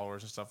getting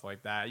followers and stuff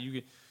like that. You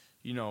get,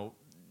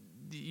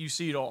 you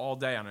see it all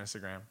day on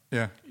Instagram.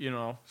 Yeah,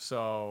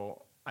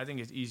 so I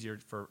think it's easier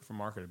for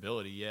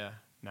marketability. Yeah,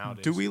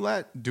 nowadays. Do we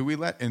let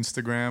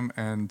Instagram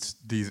and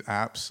these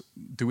apps?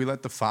 Do we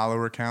let the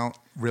follower count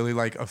really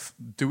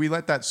do we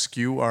let that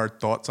skew our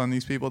thoughts on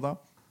these people though?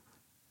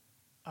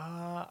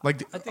 I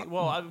think.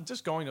 Well, I'm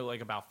just going to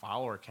like about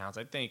follower counts.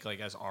 I think like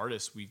as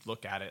artists, we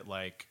look at it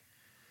like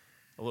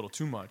a little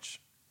too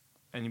much,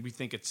 and we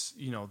think it's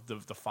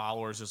the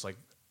followers is like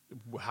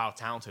how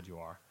talented you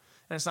are,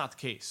 and it's not the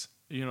case.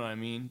 You know what I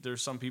mean?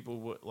 There's some people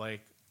with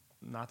like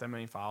not that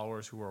many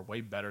followers who are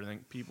way better than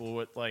people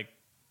with like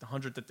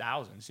hundreds of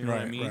thousands. You know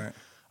what I mean? Right.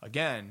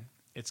 Again,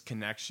 it's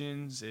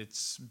connections.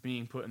 It's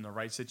being put in the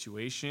right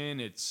situation.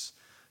 It's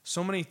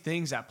so many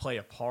things that play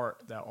a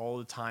part that all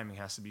the timing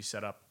has to be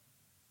set up.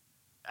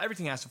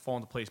 Everything has to fall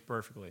into place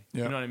perfectly.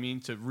 You know what I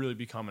mean? To really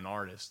become an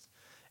artist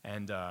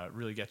and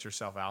really get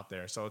yourself out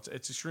there. So it's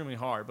extremely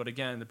hard. But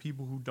again, the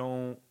people who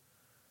don't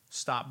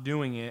stop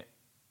doing it,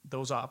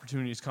 those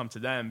opportunities come to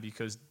them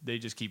because they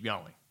just keep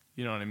going.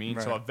 You know what I mean?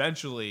 Right. So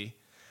eventually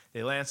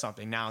they land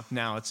something. Now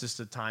it's just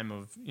a time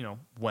of,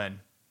 when.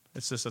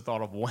 It's just a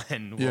thought of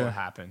when will it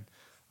happen.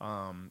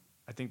 I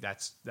think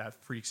that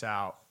freaks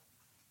out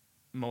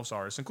most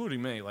artists, including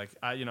me. Like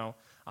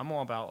I'm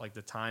all about like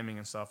the timing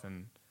and stuff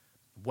and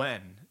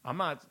when. I'm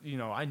not,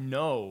 I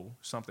know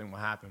something will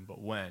happen, but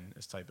when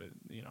is type of,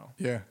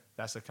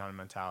 that's the kind of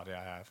mentality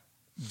I have.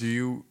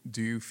 Do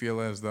you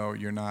feel as though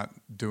you're not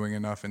doing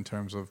enough in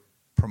terms of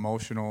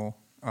promotional,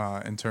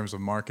 in terms of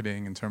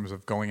marketing, in terms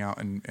of going out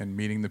and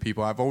meeting the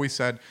people? I've always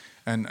said,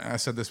 and I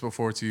said this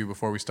before to you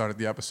before we started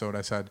the episode,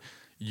 I said,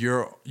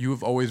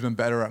 you've always been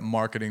better at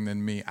marketing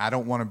than me. I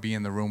don't want to be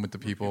in the room with the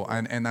people.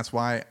 And that's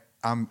why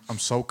I'm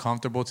so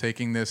comfortable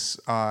taking this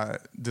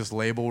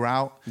label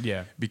route.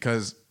 Yeah.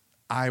 Because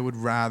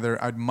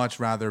I'd much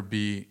rather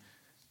be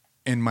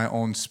in my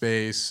own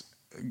space,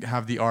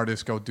 have the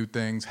artist go do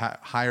things,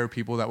 hire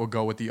people that will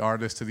go with the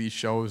artist to these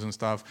shows and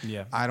stuff.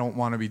 Yeah. I don't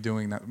want to be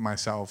doing that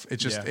myself. It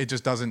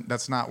just doesn't,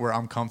 that's not where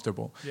I'm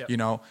comfortable.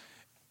 Yeah.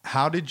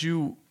 How did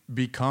you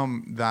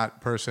become that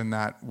person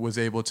that was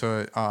able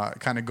to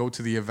kind of go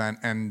to the event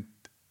and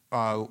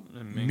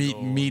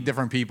meet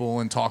different people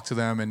and talk to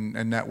them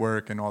and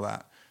network and all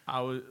that?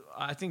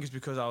 I think it's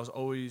because I was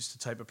always the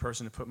type of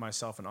person to put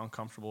myself in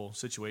uncomfortable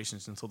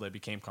situations until they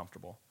became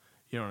comfortable.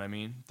 You know what I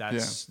mean?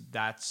 That's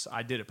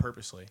I did it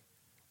purposely.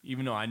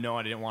 Even though I know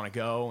I didn't want to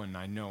go, and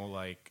I know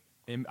like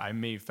I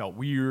may have felt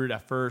weird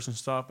at first and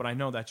stuff, but I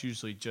know that's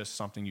usually just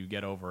something you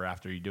get over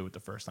after you do it the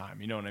first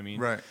time. You know what I mean?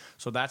 Right.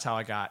 So that's how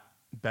I got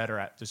better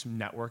at just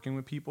networking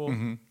with people.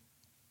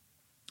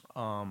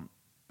 Mm-hmm.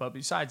 But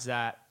besides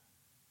that,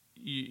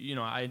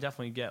 I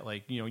definitely get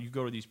like, you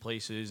go to these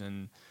places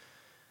and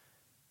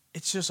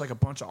it's just like a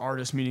bunch of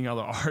artists meeting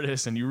other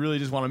artists, and you really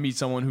just want to meet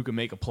someone who can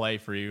make a play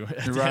for you.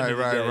 Right. You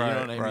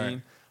know what I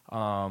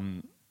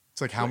mean?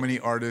 It's like how many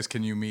artists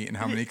can you meet and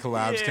how many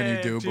collabs can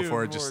you do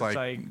before it just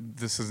like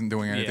this isn't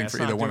doing anything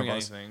for either one of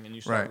us. And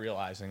you start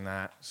realizing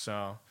that.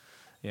 So,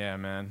 yeah,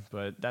 man.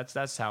 But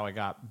that's how I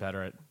got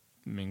better at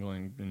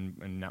mingling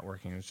and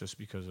networking. It's just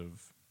because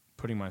of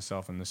putting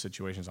myself in the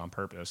situations on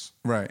purpose.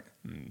 Right.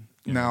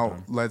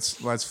 Now let's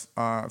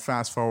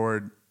fast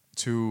forward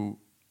to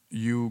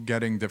you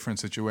getting different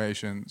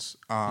situations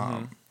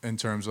in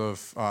terms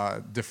of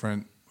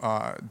different.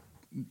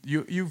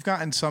 You've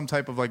gotten some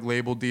type of like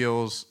label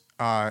deals,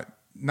 not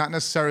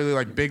necessarily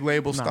like big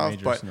label Not stuff,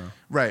 majors, but no.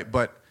 right.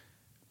 But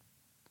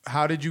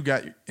how did you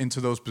get into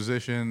those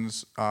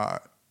positions?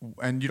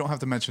 And you don't have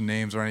to mention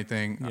names or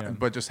anything,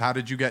 but just how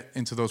did you get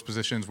into those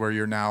positions where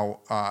you're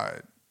now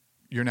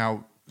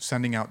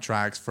sending out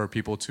tracks for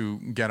people to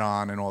get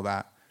on and all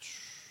that?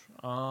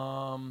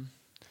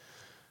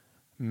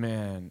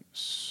 Man,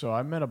 so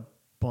I met a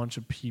bunch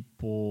of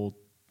people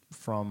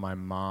from my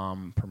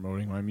mom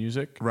promoting my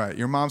music. Right,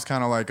 your mom's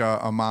kind of like a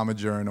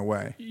momager in a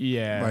way.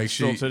 Yeah, like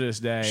still to this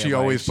day. She like,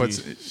 always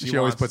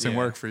puts in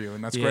work for you,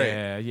 and that's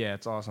great. Yeah,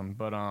 it's awesome.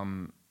 But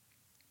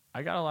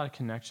I got a lot of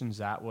connections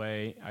that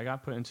way. I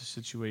got put into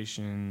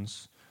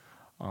situations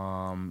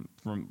from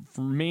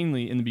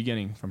mainly in the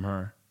beginning from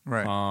her.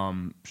 Right.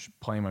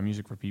 Playing my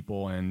music for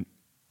people and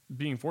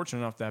being fortunate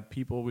enough that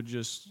people would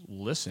just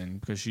listen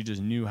because she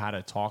just knew how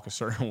to talk a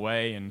certain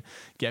way and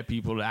get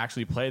people to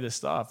actually play this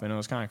stuff. And it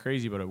was kind of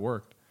crazy, but it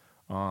worked.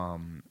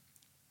 When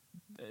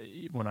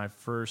I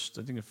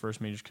think the first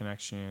major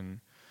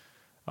connection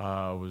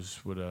was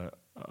with a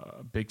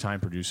big time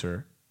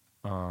producer.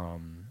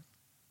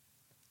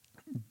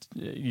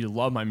 You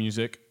love my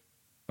music,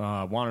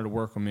 wanted to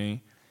work with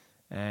me,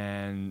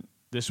 and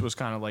this was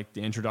kind of like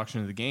the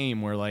introduction to the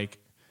game where like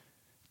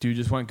dude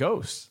just went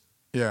ghost.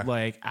 Yeah.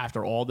 Like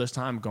after all this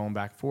time going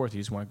back and forth, he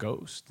just went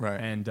ghost. Right.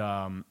 And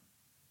I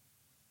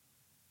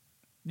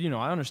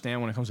understand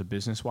when it comes to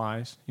business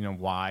wise,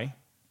 why,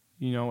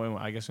 and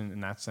I guess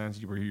in that sense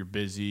you're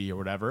busy or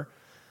whatever.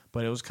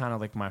 But it was kind of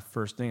like my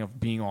first thing of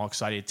being all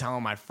excited,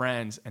 telling my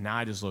friends, and now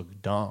I just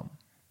look dumb.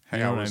 Hey,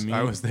 you know what I mean?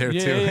 I was there too.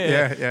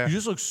 Yeah. You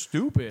just look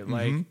stupid.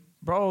 Like,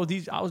 bro,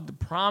 the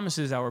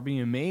promises that were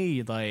being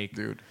made, like,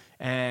 dude,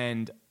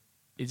 and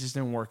it just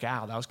didn't work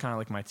out. That was kind of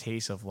like my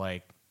taste of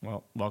like,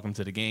 well, welcome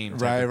to the game.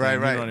 Right. You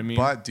know what I mean?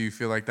 But do you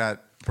feel like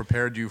that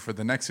prepared you for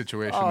the next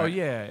situation? Oh,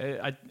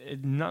 yeah.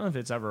 None of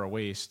it's ever a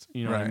waste.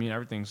 You know what I Right. mean?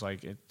 Everything's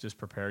like, it just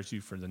prepares you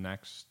for the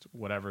next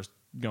whatever's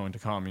going to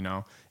come,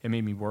 It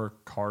made me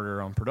work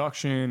harder on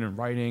production and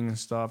writing and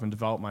stuff and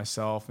develop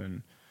myself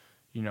and,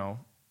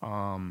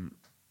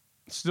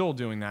 still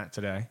doing that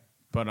today.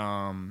 But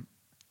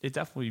it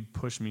definitely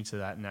pushed me to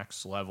that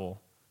next level.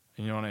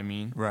 You know what I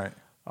mean? Right.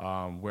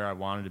 Where I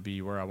wanted to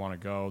be, where I want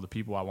to go, the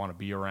people I want to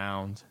be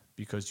around.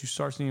 Because you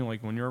start seeing,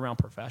 like, when you're around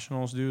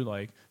professionals, dude,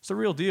 like, it's the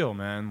real deal,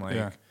 man. Like,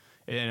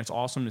 and it's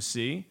awesome to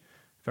see.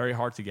 Very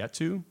hard to get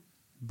to.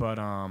 But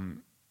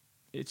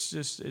it's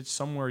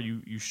somewhere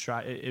you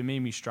strive. It made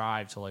me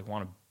strive to, like,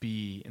 want to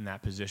be in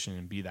that position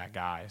and be that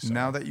guy. So.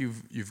 Now that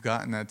you've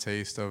gotten that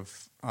taste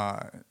of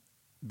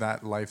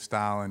that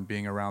lifestyle and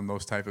being around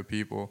those type of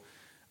people,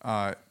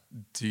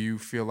 do you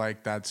feel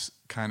like that's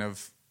kind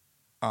of,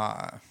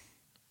 how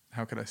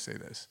could I say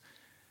this?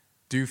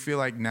 Do you feel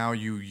like now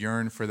you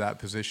yearn for that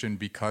position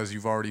because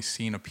you've already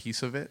seen a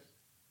piece of it?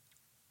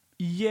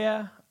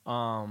 Yeah.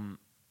 When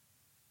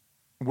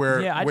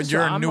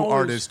you're a new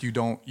artist, you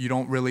don't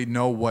really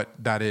know what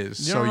that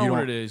is. You don't know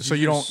what it is. So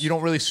you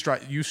don't really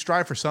strive. You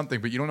strive for something,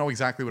 but you don't know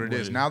exactly what it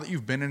is. Now that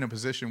you've been in a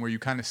position where you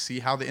kind of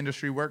see how the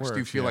industry works, do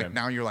you feel like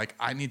now you're like,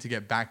 I need to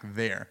get back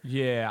there?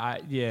 Yeah,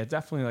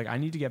 definitely. Like, I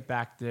need to get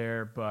back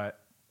there, but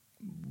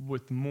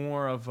with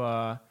more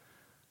of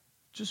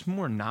just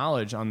more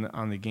knowledge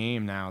on the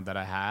game now that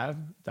I have.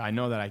 I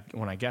know that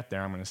when I get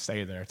there, I'm going to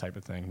stay there, type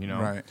of thing.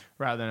 Right.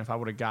 Rather than if I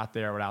would have got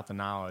there without the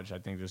knowledge, I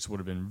think this would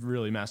have been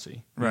really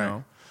messy.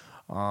 Right.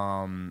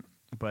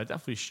 But I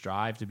definitely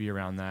strive to be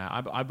around that.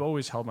 I've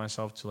always held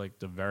myself to like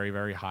the very,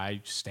 very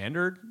high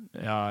standard.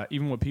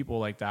 Even with people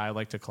like that I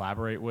like to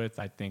collaborate with,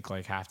 I think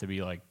like have to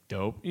be like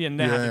dope. Yeah, and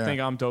they have to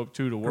think I'm dope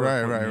too to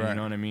work with me. You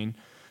know what I mean?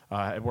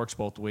 It works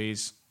both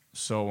ways.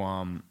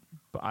 So,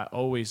 but I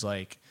always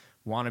like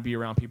want to be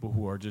around people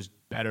who are just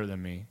better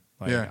than me.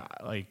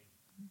 Like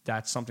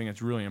that's something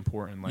that's really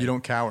important. Like, you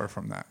don't cower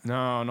from that.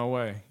 No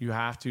way. You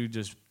have to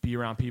just be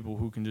around people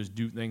who can just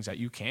do things that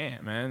you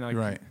can't, man. Like,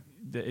 right.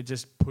 It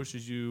just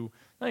pushes you.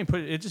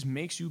 It just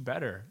makes you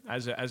better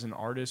as an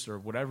artist or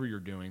whatever you're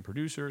doing,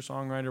 producer,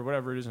 songwriter,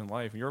 whatever it is in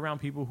life. You're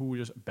around people who are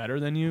just better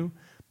than you.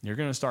 You're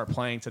gonna start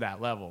playing to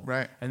that level,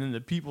 right? And then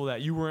the people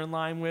that you were in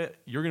line with,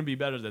 you're gonna be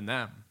better than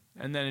them.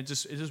 And then it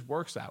just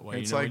works that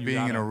way. It's like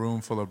being in a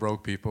room full of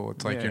broke people.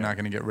 It's like you're not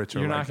going to get rich.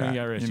 You're not going to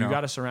get rich. You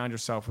got to surround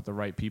yourself with the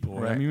right people.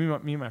 Right. I mean,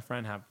 me and my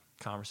friend have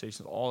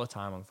conversations all the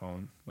time on the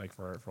phone, like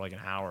for like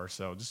an hour or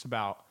so, just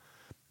about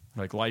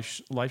like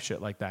life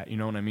shit like that. You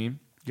know what I mean?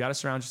 You got to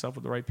surround yourself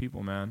with the right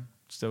people, man.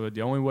 It's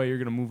the only way you're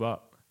going to move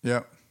up.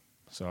 Yep.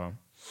 So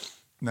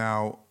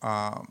now,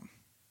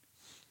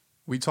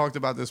 we talked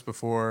about this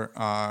before,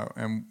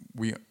 and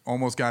we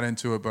almost got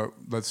into it, but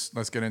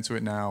let's get into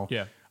it now.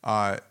 Yeah.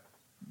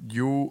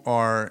 You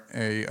are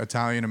a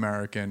Italian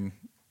American,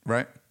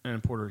 right?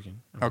 And Puerto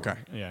Rican. Okay.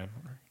 Yeah.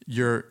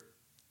 You're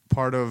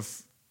part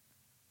of.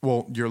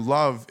 Well, your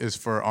love is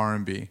for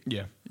R&B.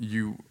 Yeah.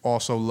 You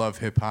also love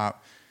hip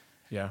hop.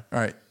 Yeah. All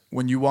right.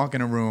 when you walk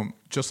in a room,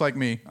 just like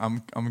me,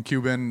 I'm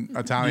Cuban,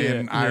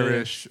 Italian,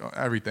 Irish,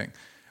 everything.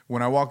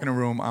 When I walk in a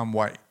room, I'm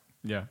white.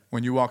 Yeah.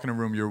 When you walk in a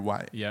room, you're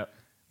white. Yep.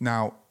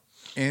 Now,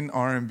 in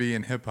R&B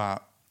and hip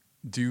hop,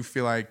 do you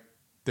feel like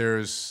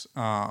it's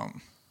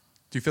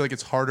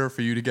harder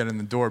for you to get in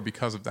the door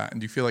because of that?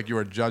 And do you feel like you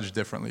are judged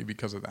differently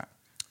because of that?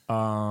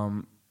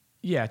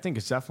 Yeah, I think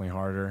it's definitely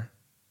harder.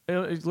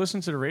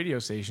 Listen to the radio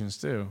stations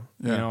too.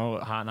 Yeah. You know,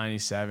 Hot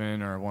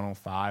 97 or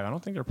 105. I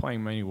don't think they're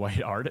playing many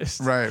white artists.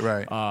 Right.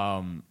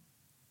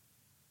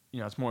 You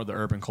know, it's more of the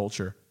urban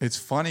culture. It's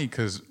funny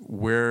because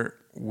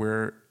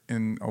we're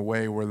in a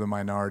way we're the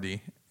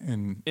minority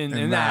in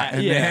that.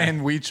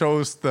 And we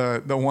chose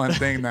the one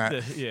thing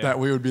that that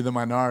we would be the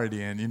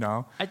minority in, you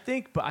know. I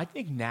think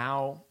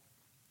now,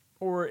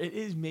 or it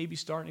is maybe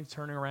starting to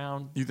turn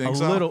around. You think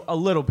a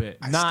little bit.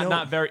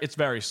 Not very. It's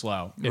very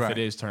slow if it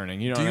is turning.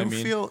 You know what I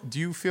mean? Do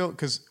you feel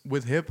because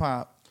with hip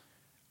hop,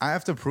 I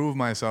have to prove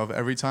myself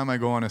every time I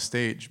go on a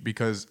stage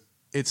because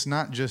it's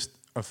not just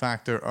a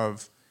factor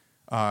of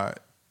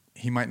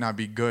he might not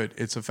be good.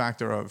 It's a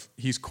factor of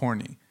he's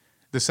corny.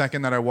 The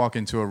second that I walk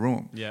into a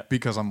room,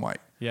 because I'm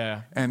white.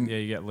 Yeah, and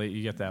you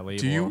get that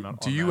label.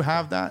 Do you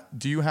have that?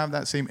 Do you have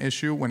that same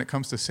issue when it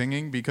comes to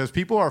singing? Because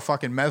people are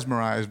fucking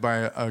mesmerized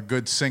by a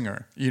good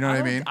singer. You know what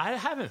I mean? I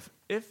haven't.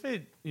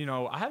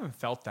 I haven't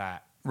felt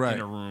that in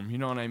a room. You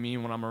know what I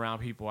mean? When I'm around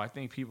people, I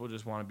think people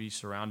just want to be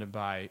surrounded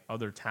by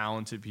other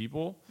talented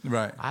people.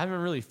 Right. I haven't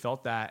really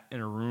felt that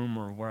in a room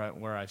or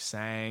where I've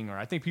sang. Or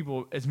I think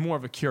it's more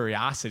of a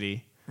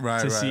curiosity.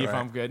 To see if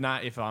I'm good,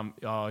 not if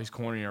he's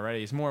corny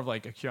already. It's more of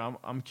like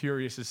I'm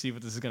curious to see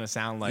what this is going to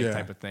sound like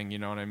type of thing. You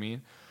know what I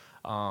mean?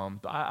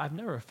 But I've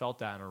never felt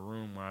that in a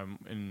room where I'm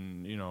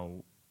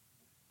in,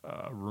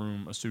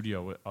 a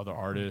studio with other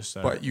artists.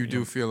 But you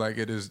do feel like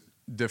it is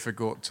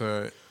difficult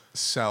to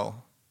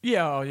sell.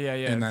 Yeah,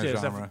 in that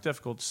genre. It's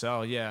difficult to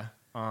sell. Yeah.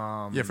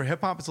 For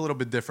hip hop, it's a little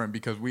bit different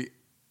because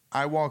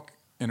I walk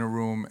in a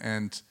room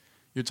and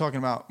you're talking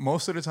about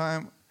most of the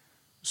time.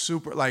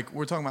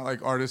 We're talking about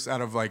like artists out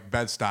of like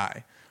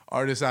Bed-Stuy,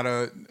 artists out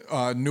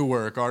of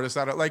Newark, artists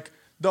out of like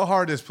the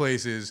hardest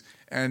places,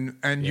 and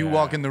you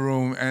walk in the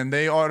room and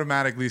they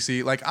automatically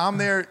see like I'm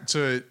there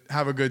to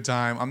have a good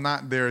time. I'm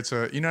not there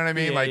to, you know what I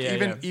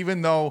mean?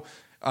 Even though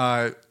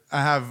I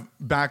have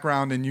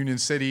background in Union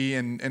City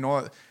and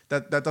all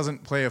that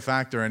doesn't play a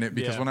factor in it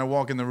because when I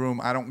walk in the room,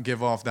 I don't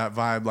give off that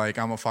vibe like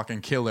I'm a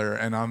fucking killer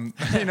and I'm,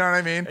 you know what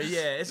I mean?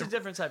 Yeah, it's a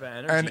different type of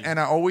energy. And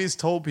I always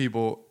told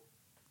people.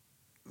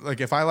 Like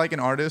if I like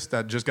an artist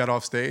that just got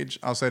off stage,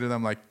 I'll say to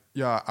them like,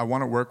 yeah, I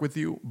want to work with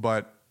you,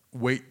 but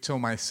wait till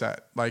my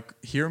set. Like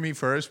hear me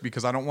first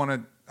because I don't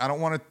want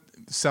to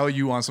sell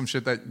you on some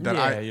shit that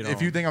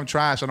if you think I'm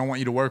trash, I don't want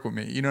you to work with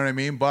me. You know what I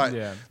mean? But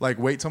like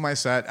wait till my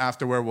set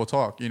afterward we'll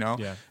talk, you know?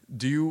 Yeah.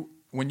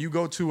 When you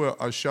go to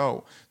a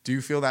show, do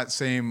you feel that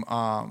same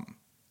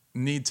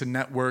need to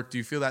network? Do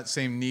you feel that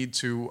same need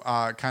to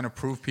kind of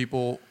prove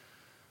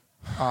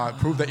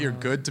that you're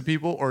good to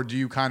people, or are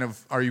you kind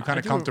of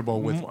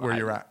comfortable with where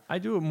you're at? I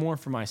do it more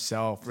for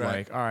myself. Right.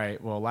 Like, all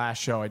right, well, last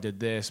show I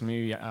did this.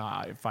 Maybe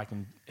if I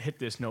can hit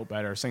this note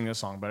better, sing this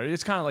song better.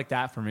 It's kind of like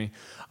that for me.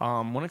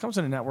 When it comes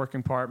to the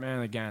networking part,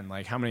 man, again,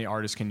 like how many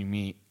artists can you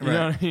meet? You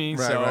know what I mean?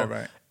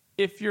 Right.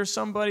 If you're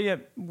somebody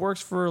that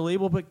works for a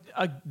label, but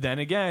then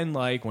again,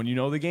 like when you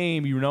know the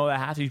game, you know that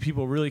half these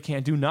people really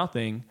can't do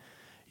nothing.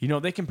 You know,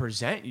 they can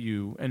present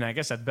you, and I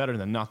guess that's better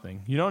than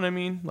nothing. You know what I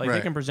mean? Like, they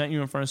can present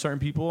you in front of certain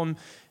people, and,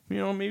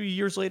 maybe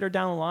years later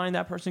down the line,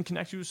 that person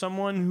connects you with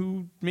someone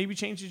who maybe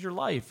changes your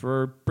life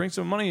or brings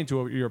some money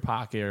into your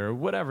pocket or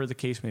whatever the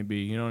case may be.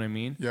 You know what I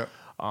mean? Yeah.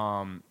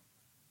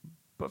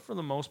 But for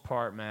the most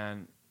part,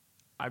 man,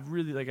 I've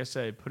really, like I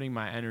said, putting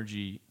my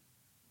energy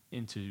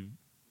into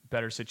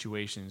better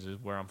situations is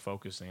where I'm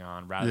focusing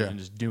on rather than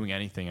just doing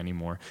anything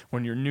anymore.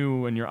 When you're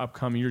new and you're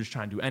upcoming, you're just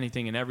trying to do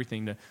anything and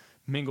everything to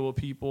mingle with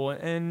people,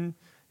 and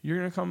you're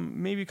gonna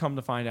come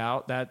to find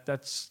out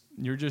that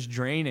you're just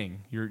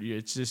draining. You're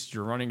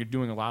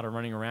doing a lot of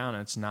running around,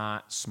 and it's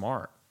not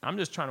smart. I'm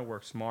just trying to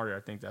work smarter. I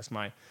think that's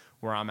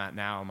where I'm at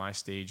now in my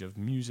stage of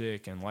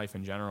music and life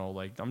in general.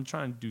 Like I'm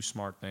trying to do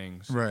smart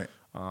things, right?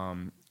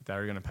 That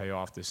are gonna pay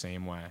off the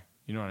same way.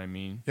 You know what I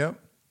mean? Yep.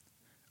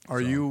 Are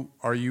you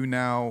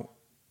now?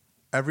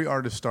 Every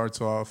artist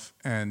starts off,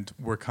 and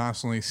we're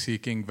constantly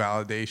seeking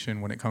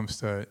validation when it comes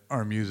to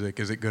our music.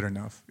 Is it good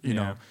enough? You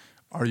know.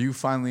 Are you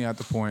finally at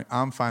the point?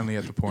 I'm finally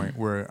at the point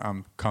where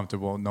I'm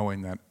comfortable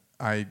knowing that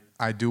I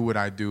do what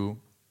I do,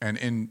 and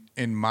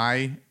in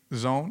my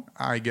zone,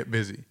 I get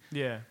busy.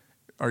 Yeah.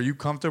 Are you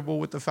comfortable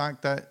with the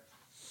fact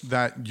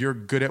that you're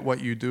good at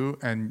what you do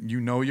and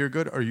you know you're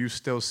good? Or are you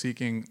still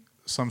seeking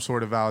some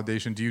sort of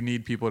validation? Do you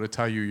need people to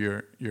tell you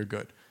you're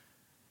good?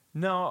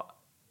 No.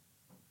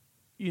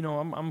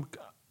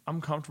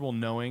 I'm comfortable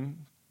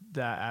knowing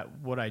that at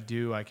what I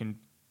do, I can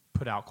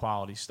put out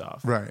quality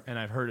stuff. Right. And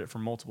I've heard it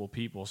from multiple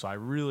people. So I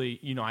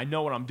really, I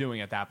know what I'm doing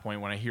at that point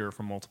when I hear it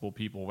from multiple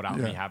people without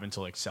me having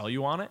to like sell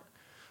you on it.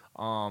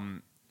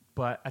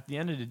 But at the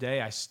end of the day,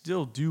 I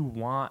still do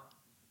want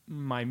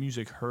my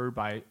music heard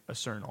by a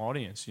certain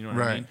audience. You know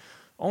what I mean?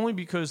 only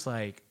because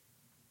like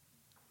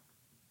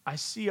I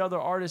see other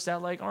artists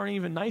that like aren't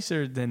even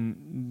nicer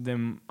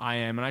than I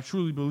am, and I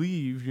truly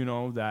believe, you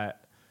know,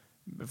 that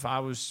if I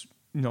was,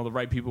 you know, the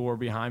right people were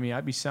behind me,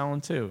 I'd be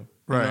selling too.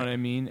 You know what I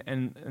mean?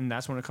 And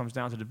that's when it comes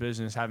down to the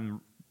business, having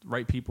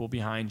right people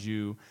behind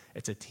you.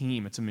 It's a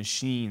team. It's a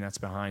machine that's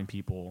behind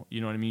people. You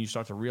know what I mean? You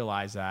start to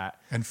realize that.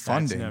 And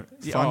funding.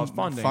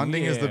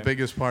 Funding is the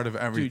biggest part of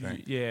everything.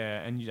 Dude,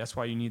 and that's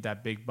why you need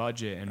that big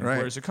budget. And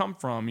where does it come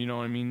from? You know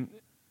what I mean?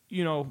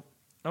 You know,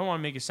 I don't want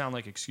to make it sound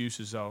like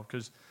excuses, though,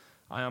 because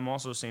I am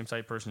also the same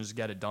type of person, just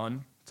get it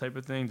done type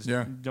of thing.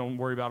 Just don't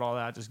worry about all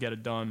that. Just get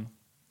it done.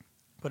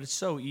 But it's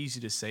so easy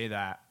to say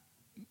that.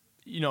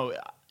 You know,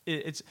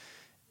 it's.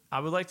 I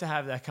would like to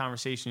have that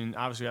conversation,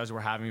 obviously, as we're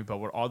having it, but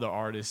with other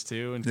artists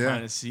too, and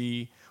trying to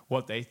see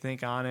what they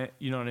think on it.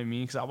 You know what I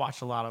mean? Because I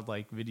watch a lot of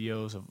like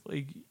videos of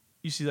like,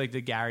 you see like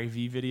the Gary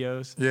V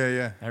videos.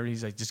 Yeah.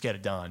 Everybody's like, just get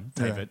it done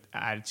type of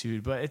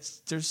attitude. But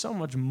there's so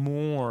much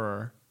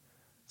more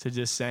to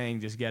just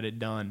saying, just get it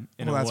done.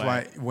 That's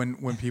why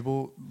when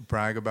people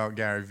brag about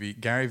Gary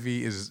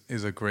V is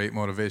a great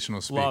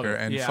motivational speaker,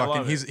 and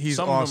fucking he's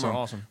Some awesome. Of them are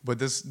awesome. But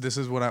this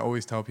is what I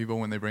always tell people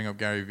when they bring up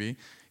Gary V.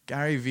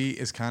 Gary V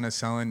is kind of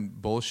selling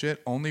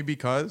bullshit only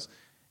because,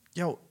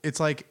 it's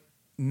like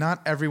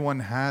not everyone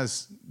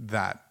has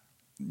that.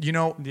 You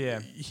know,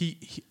 he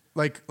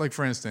like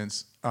for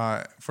instance,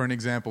 for an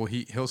example,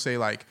 he'll say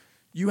like,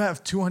 you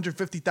have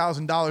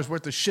 $250,000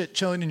 worth of shit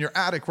chilling in your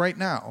attic right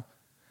now.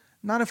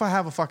 Not if I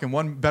have a fucking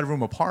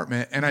 1-bedroom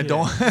apartment and I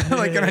don't and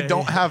I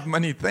don't have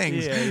many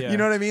things. You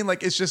know what I mean?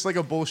 Like, it's just like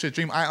a bullshit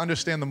dream. I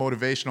understand the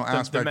motivational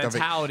aspect of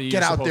it.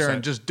 Get out there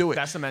and just do it.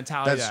 That's the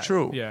mentality. That's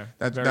true. Yeah,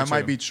 that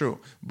might be true.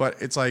 But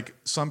it's like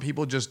some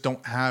people just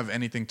don't have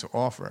anything to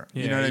offer.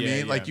 You know what I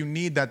mean? Like, you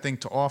need that thing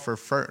to offer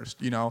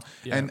first, you know?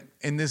 And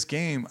in this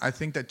game, I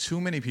think that too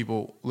many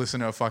people listen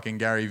to a fucking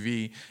Gary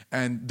V,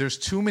 and there's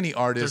too many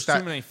artists.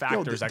 There's too many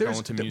factors that go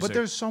into music. But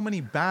there's so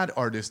many bad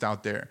artists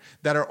out there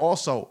that are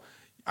also,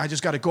 I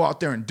just got to go out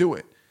there and do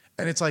it.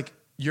 And it's like,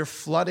 you're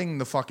flooding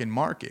the fucking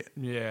market.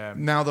 Yeah.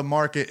 Now the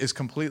market is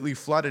completely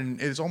flooded,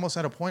 and it's almost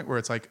at a point where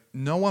it's like,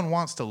 no one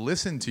wants to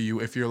listen to you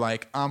if you're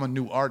like, I'm a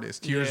new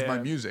artist. Here's my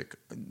music.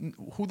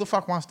 Who the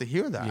fuck wants to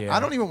hear that?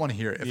 I don't even want to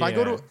hear it. If I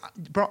go to,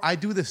 bro, I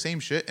do the same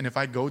shit. And if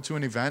I go to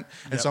an event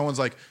and someone's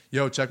like,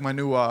 yo, check my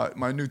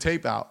new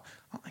tape out,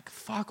 I'm like,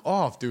 fuck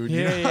off, dude.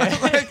 You know?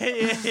 Like,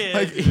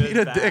 eat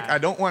a dick. I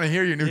don't want to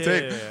hear your new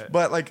tape.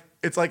 But like,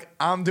 it's like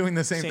I'm doing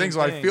the same thing,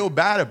 so I feel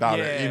bad about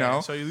it, you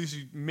know? So at least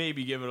you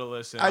maybe give it a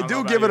listen. I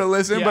do give it a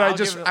listen,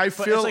 but I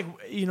feel... It's like,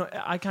 you know,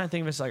 I kind of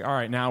think of it's like, all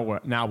right, now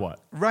what? Now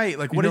what? Right,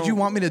 like, what did you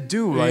want me to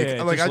do?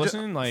 Like I just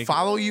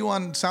follow you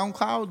on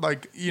SoundCloud?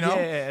 Like, you know?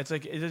 Yeah, it's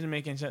like, it doesn't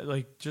make any sense.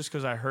 Like, just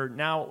because I heard,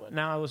 now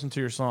I listen to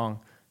your song,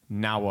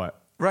 now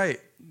what?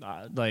 Right.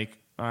 Like,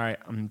 all right,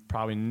 I'm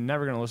probably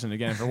never going to listen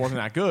again if it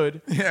wasn't that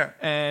good.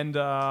 And,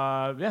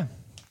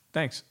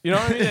 thanks. You know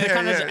what I mean? It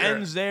kind of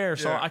ends there.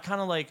 So I kind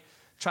of like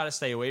try to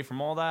stay away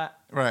from all that.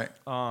 Right.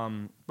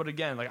 But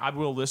again, like, I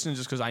will listen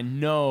just because I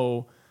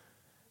know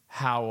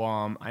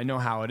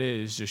how it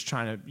is. Just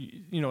trying to,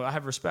 you know, I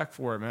have respect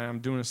for it, man. I'm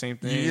doing the same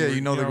thing. Yeah, you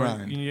know the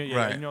grind.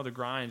 Right. You know the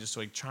grind. Just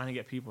like trying to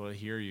get people to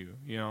hear you.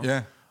 You know.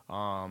 Yeah.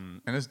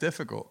 And it's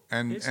difficult.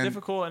 And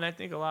difficult, and I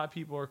think a lot of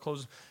people are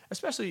close,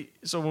 especially.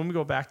 So when we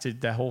go back to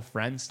that whole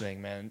friends thing,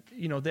 man,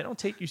 you know, they don't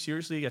take you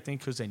seriously. I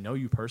think because they know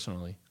you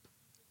personally.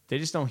 They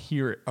just don't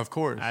hear it, of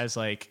course, as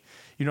like,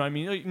 you know what I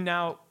mean? Like,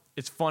 now,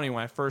 it's funny,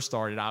 when I first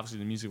started, obviously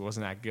the music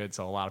wasn't that good,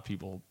 so a lot of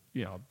people,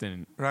 you know,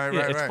 didn't. Right.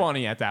 It's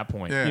funny at that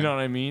point. You know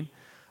what I mean?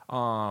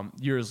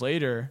 Years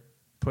later,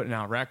 putting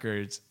out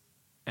records,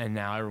 and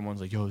now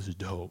everyone's like, yo, this is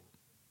dope.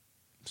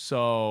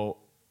 So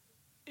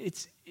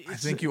it's I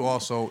think you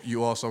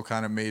also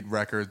kind of made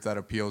records that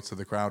appealed to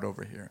the crowd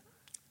over here.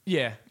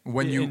 Yeah.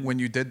 When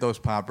you did those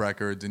pop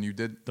records and you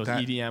did those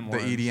EDM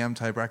ones, the EDM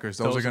type records,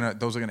 those are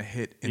gonna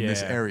hit in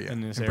this area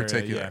in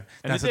particular.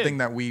 Yeah. That's the thing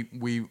that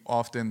we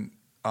often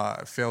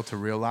fail to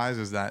realize,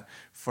 is that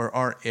for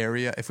our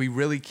area, if we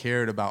really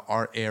cared about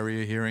our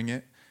area hearing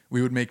it,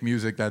 we would make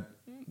music that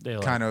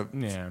kind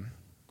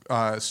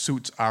of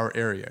suits our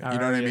area. You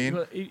know what I mean?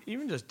 Well,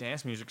 even just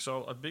dance music.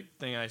 So a big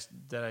thing I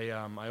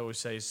always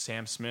say is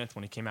Sam Smith,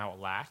 when he came out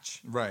with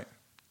Latch. Right.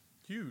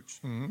 Huge.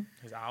 Mm-hmm.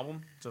 His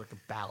album, it's like the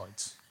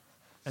ballads.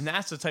 And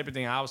that's the type of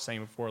thing I was saying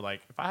before.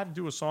 Like, if I had to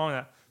do a song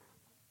that,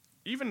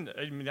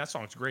 that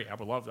song's great. I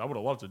would have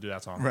loved to do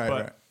that song. Right,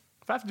 but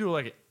if I have to do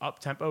like an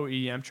up-tempo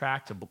EDM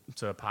track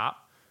to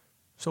pop,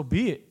 so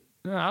be it.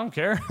 No, I don't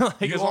care.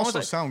 Like, you also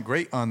sound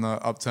great on the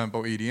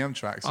up-tempo EDM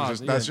tracks.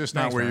 That's just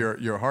not where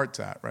your heart's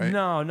at, right?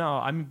 No.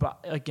 I mean,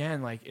 but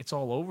again, like, it's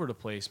all over the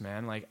place,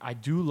 man. Like, I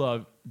do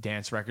love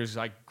dance records.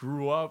 I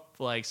grew up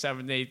like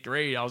 7th, 8th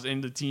grade. I was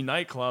into teen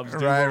nightclubs,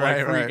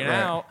 freaking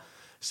out.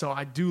 So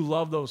I do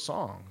love those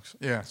songs.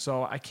 Yeah.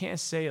 So I can't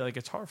say, like,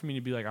 it's hard for me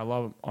to be like, I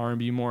love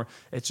R&B more.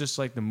 It's just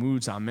like the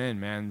moods I'm in,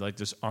 man. Like,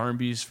 this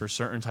R&B's for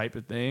certain type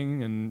of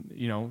thing, and,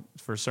 you know,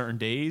 for certain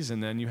days,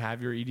 and then you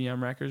have your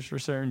EDM records for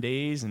certain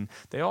days, and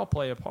they all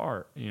play a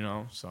part, you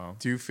know. So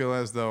do you feel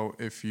as though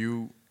if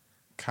you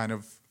kind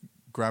of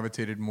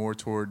gravitated more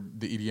toward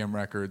the EDM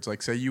records?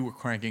 Like, say you were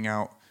cranking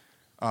out,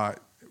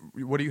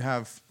 what do you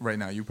have right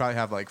now? You probably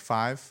have like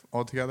 5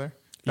 altogether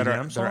that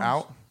are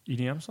out.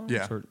 EDM songs?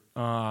 Yeah.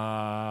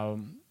 Or,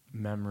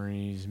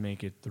 Memories,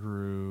 Make It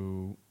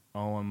Through,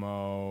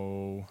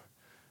 OMO,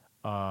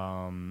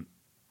 another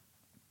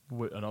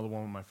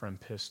one with my friend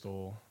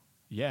Pistol.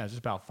 Yeah, just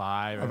about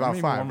 5. About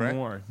maybe 5, one right?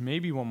 More.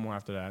 Maybe one more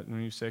after that.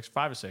 Maybe 6,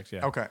 5 or 6.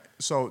 Yeah. Okay.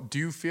 So do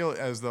you feel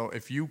as though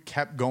if you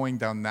kept going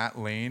down that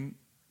lane,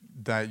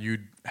 that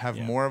you'd have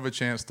more of a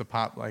chance to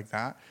pop like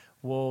that?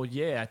 Well,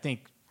 yeah, I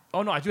think.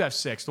 Oh no, I do have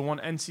 6. The one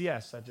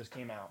NCS that just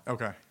came out.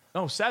 Okay.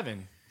 No,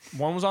 7.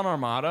 One was on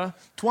Armada.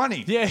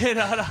 20. Yeah,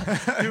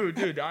 no.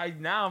 dude.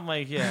 Now I'm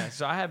like, yeah.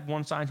 So I had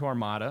 1 signed to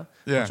Armada,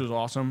 which was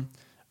awesome.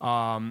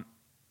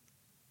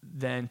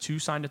 Then 2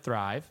 signed to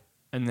Thrive.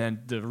 And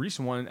then the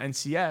recent one,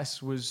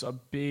 NCS, was a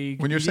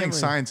big. When you're saying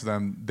signed to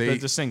them,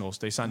 the singles,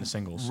 they signed the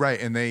singles,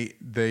 right? And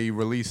they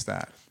released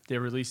that. They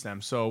released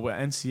them. So with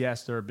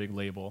NCS, they're a big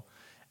label,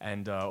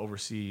 and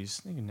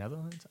overseas, I think in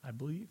Netherlands, I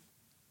believe.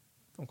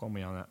 Don't quote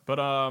me on that, but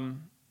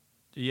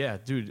yeah,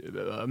 dude,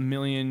 1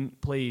 million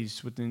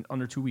plays within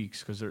under 2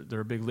 weeks because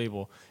they're a big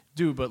label,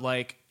 dude. But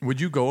like,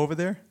 would you go over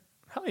there?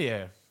 Hell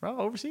yeah, bro,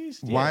 overseas.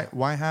 Yeah.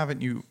 Why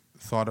haven't you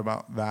thought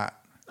about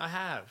that? I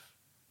have.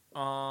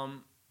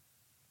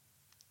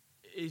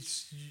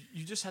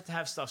 You just have to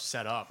have stuff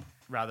set up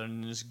rather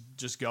than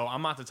just go.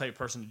 I'm not the type of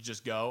person to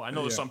just go. I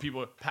know there's some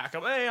people that pack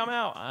up, hey, I'm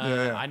out.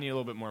 I need a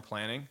little bit more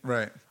planning.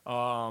 Right.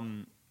 But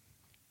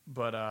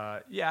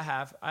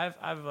yeah, I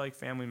have like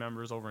family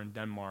members over in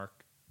Denmark,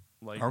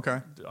 like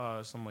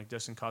some like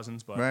distant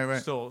cousins, but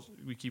still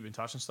we keep in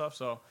touch and stuff.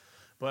 So,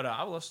 but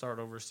I would love to start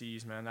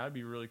overseas, man. That'd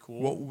be really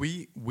cool. Well,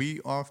 we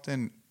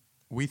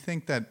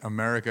think that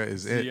America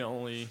is it. The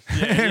only,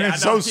 and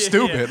it's so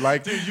stupid. Yeah.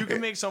 Like, dude, you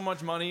can make so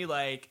much money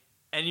like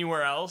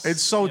anywhere else.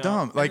 It's so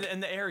dumb. Like,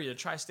 and the area,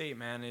 tri-state,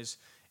 man, it's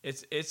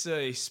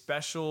a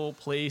special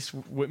place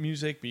with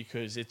music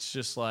because it's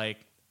just like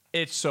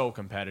it's so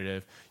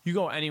competitive. You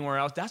go anywhere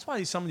else, that's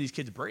why some of these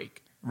kids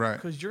break. Right.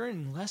 Because you're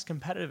in less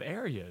competitive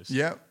areas.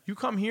 Yep. You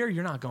come here,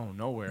 you're not going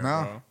nowhere, no,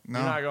 bro.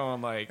 You're not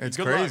going like it's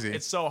good crazy. Luck.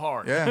 It's so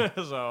hard. Yeah.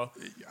 So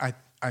I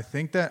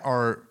think that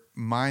our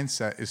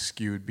mindset is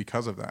skewed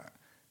because of that.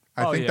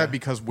 I think that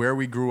because where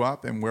we grew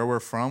up and where we're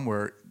from,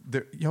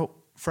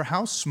 for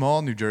how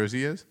small New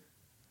Jersey is,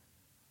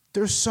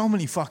 there's so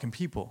many fucking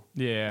people.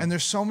 Yeah. And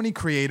there's so many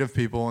creative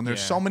people and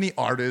there's so many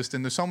artists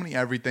and there's so many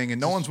everything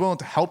and no one's willing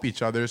to help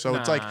each other. So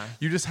it's like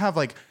you just have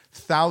like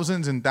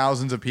thousands and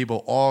thousands of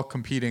people all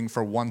competing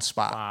for one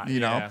spot, you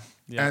know?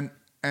 Yeah.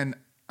 And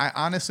I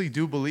honestly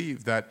do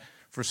believe that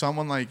for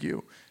someone like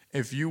you,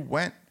 if you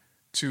went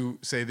to,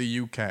 say,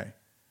 the UK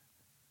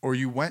or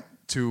you went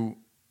to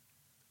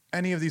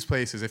any of these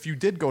places, if you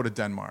did go to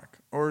Denmark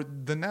or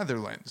the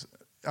Netherlands,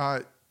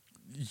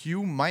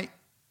 you might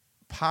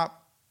pop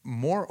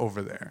more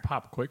over there.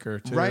 Pop quicker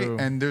too. Right.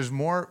 And there's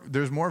more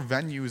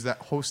venues that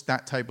host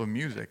that type of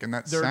music and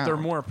they're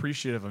more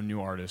appreciative of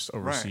new artists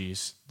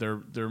overseas.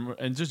 Right. They're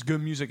and just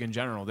good music in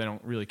general. They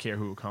don't really care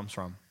who it comes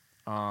from.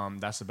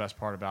 That's the best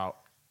part about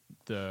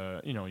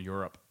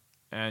Europe.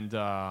 And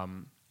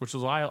which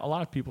is why a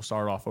lot of people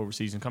start off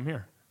overseas and come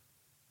here.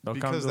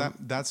 Because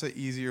that's an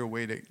easier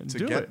way to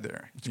get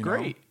there. It's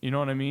great. You know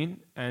what I mean?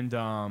 And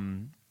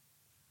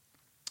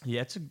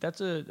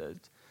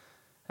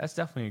that's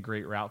definitely a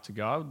great route to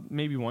go.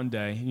 Maybe one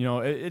day.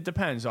 It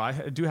depends.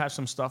 I do have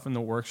some stuff in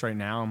the works right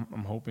now.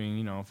 I'm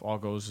hoping, if all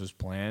goes as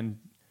planned,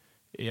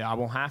 I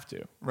won't have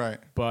to. Right.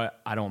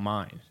 But I don't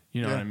mind.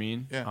 You know what I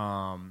mean?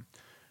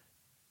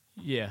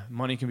 Yeah.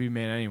 Money can be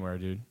made anywhere,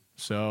 dude.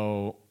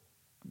 So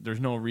there's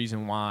no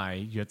reason why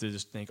you have to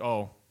just think,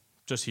 oh,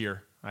 just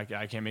here. I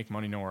can't make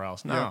money nowhere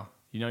else. No,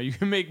 you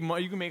can make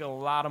a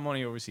lot of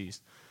money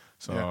overseas.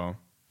 So,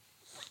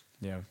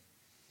 yeah.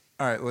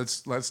 All right,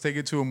 let's take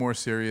it to a more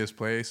serious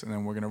place, and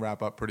then we're gonna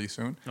wrap up pretty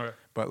soon. Okay.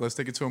 But let's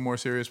take it to a more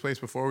serious place.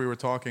 Before we were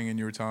talking, and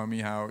you were telling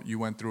me how you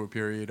went through a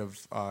period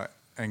of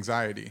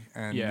anxiety,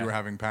 and you were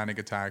having panic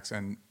attacks,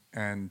 and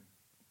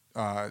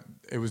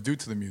it was due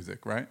to the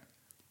music, right?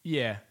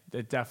 Yeah,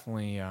 it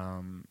definitely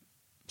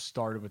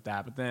started with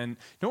that. But then,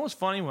 what's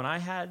funny? When I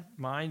had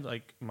my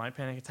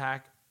panic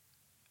attack,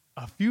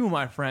 a few of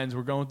my friends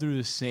were going through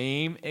the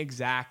same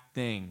exact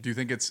thing. Do you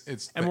think it's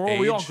and the age?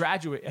 We all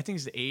graduate. I think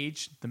it's the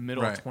age, the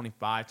middle of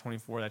 25,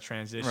 24, that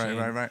transition.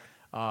 Right.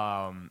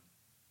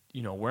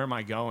 Where am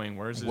I going?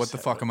 Where's this? What the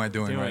fuck am I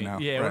doing right now?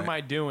 Yeah, what am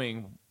I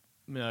doing?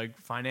 Like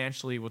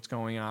financially, what's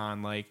going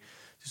on? Like,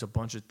 there's a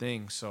bunch of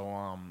things.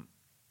 So,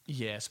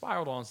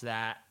 spiraled onto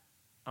that.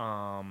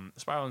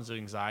 Spiraled into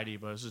anxiety,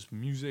 but it's just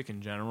music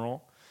in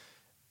general.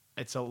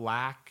 It's a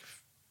lack.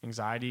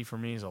 Anxiety for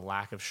me is a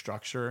lack of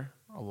structure,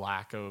 a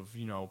lack of,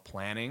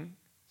 planning.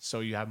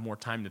 So you have more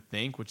time to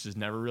think, which is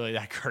never really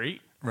that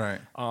great. Right.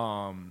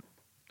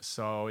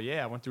 So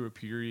I went through a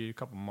period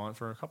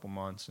for a couple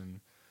months, and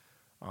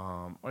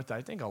what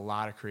I think a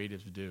lot of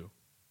creatives do.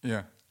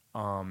 Yeah.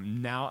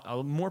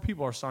 Now more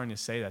people are starting to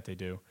say that they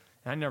do,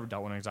 and I never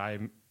dealt with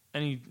anxiety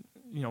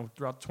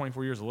throughout the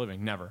 24 years of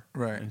living, never.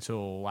 Right.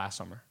 Until last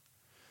summer.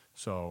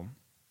 So,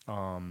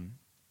 yeah,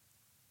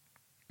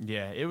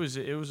 it was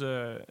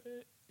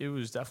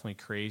definitely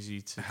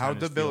crazy to. How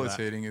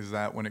debilitating is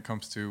that when it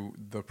comes to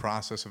the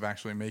process of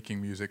actually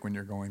making music when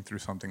you're going through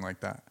something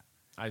like that?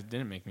 I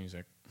didn't make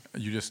music.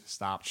 You just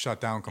stopped,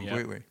 shut down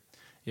completely.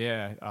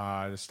 Yep.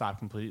 Yeah, just stopped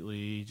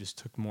completely. Just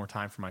took more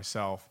time for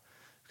myself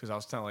because I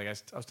was telling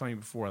you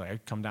before, like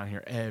I'd come down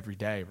here every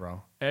day,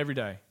 bro, every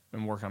day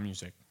and work on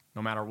music,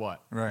 no matter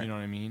what. Right. You know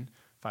what I mean?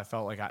 If I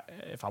felt like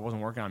if I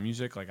wasn't working on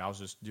music, like I was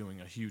just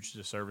doing a huge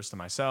disservice to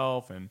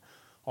myself and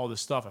all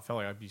this stuff, I felt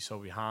like I'd be so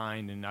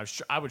behind, and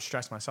I would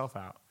stress myself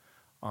out.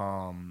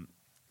 So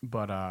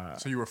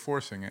you were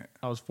forcing it.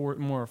 I was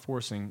more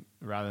forcing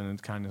rather than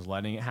kind of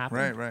letting it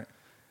happen. Right.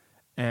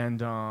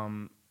 And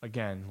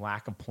again,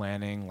 lack of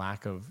planning,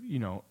 lack of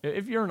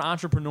if you're an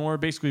entrepreneur,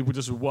 basically,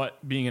 just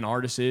what being an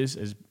artist is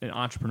an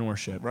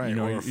entrepreneurship. Right.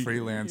 Or a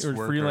freelance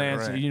worker.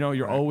 Freelance. Right.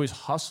 You're always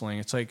hustling.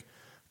 It's like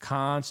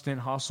constant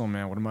hustle,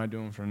 man. What am I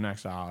doing for the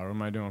next hour? What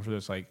am I doing for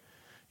this? Like,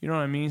 you know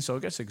what I mean? So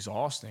it gets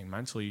exhausting.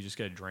 Mentally, you just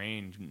get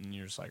drained, and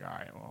you're just like, all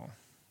right, well,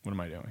 what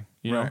am I doing?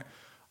 You know?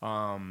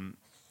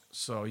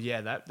 So, yeah,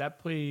 that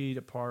played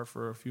a part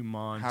for a few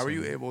months. How were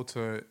you able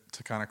to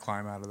kind of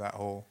climb out of that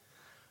hole?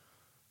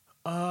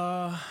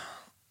 I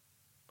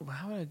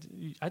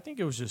think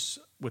it was just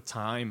with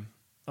time,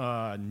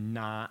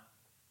 not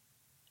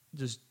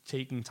just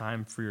taking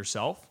time for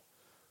yourself.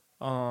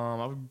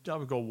 I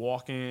would go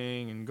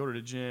walking and go to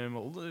the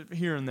gym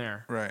here and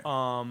there. Right.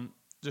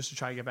 Just to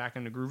try to get back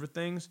in the groove of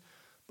things.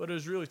 But it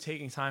was really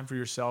taking time for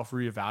yourself,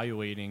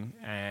 reevaluating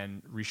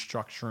and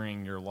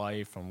restructuring your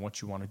life and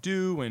what you want to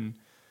do and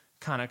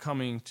kind of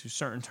coming to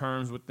certain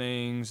terms with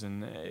things.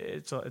 And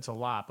it's a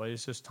lot, but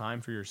it's just time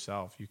for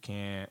yourself. You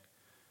can't,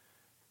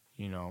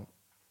 you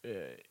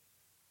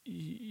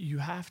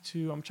have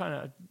to, I'm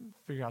trying to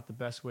figure out the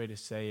best way to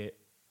say it.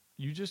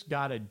 You just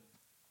got to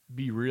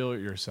be real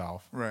with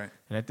yourself. Right.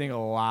 And I think a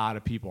lot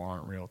of people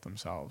aren't real with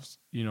themselves.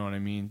 You know what I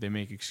mean? They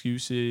make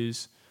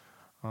excuses.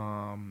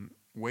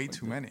 Way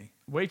too many.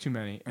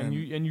 And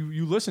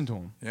you listen to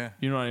them. Yeah.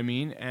 You know what I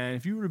mean? And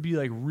if you were to be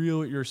like real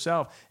with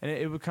yourself, and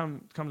it would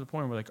come to the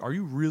point where like, are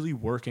you really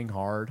working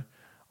hard?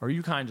 Or are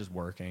you kind of just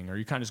working? Or are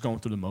you kind of just going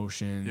through the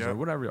motions or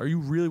whatever? Are you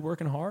really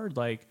working hard?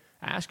 Like,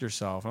 ask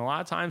yourself. And a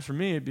lot of times for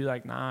me, it'd be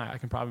like, nah, I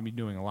can probably be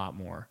doing a lot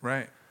more.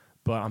 Right.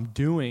 But I'm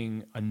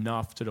doing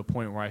enough to the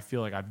point where I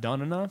feel like I've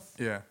done enough.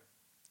 Yeah.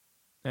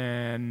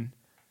 And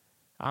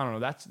I don't know.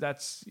 That's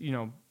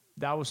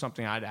that was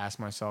something I'd ask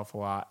myself a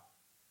lot.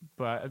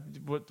 But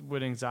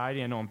with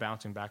anxiety, I know I'm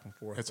bouncing back and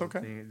forth. It's okay.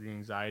 The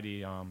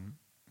anxiety,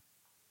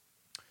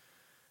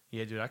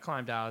 yeah, dude, I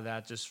climbed out of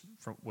that just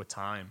with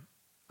time.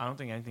 I don't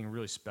think anything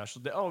really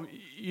special. Oh,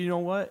 you know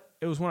what?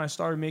 It was when I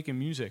started making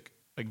music.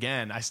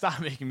 Again, I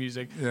stopped making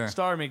music. Yeah.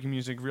 Started making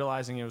music,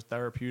 realizing it was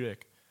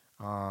therapeutic.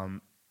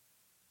 And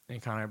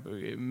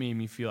it made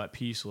me feel at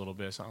peace a little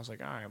bit. So I was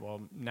like, all right,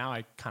 well, now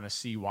I kind of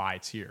see why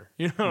it's here.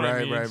 You know what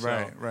I mean?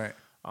 Right.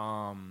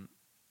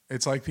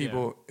 It's like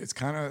people, it's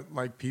kind of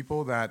like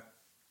people that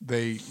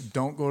they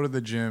don't go to the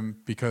gym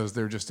because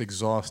they're just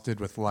exhausted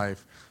with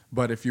life.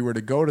 But if you were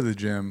to go to the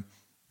gym,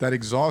 that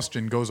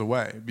exhaustion goes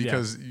away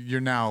because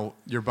your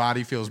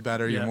body feels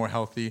better, you're more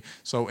healthy.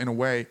 So in a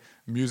way,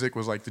 music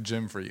was like the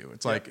gym for you.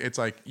 It's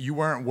like you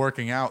weren't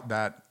working out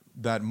that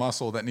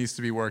muscle that needs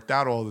to be worked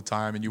out all the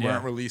time, and you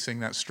weren't releasing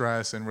that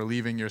stress and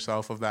relieving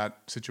yourself of that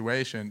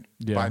situation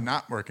by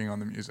not working on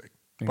the music.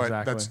 Exactly.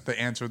 But that's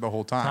the answer the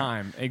whole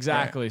time.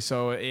 Exactly. Yeah.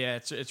 So yeah,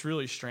 it's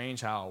really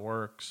strange how it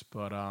works.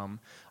 But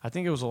I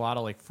think it was a lot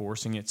of like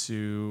forcing it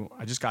to.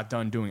 I just got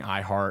done doing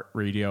iHeart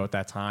Radio at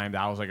that time.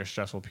 That was like a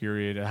stressful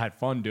period. I had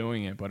fun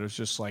doing it, but it was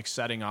just like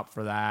setting up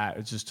for that.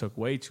 It just took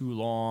way too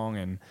long,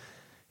 and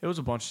it was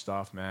a bunch of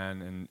stuff,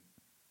 man.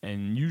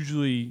 And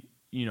usually,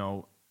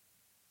 you're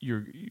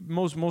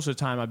most of the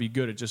time I'd be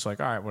good at just like,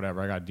 all right,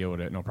 whatever, I got to deal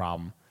with it, no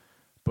problem.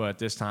 But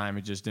this time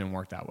it just didn't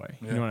work that way.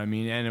 You know what I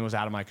mean? And it was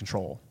out of my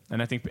control.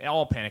 And I think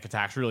all panic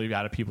attacks really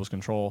out of people's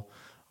control.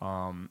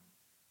 But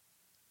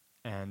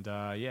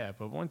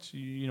once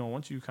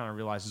you kind of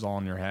realize it's all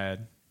in your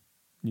head,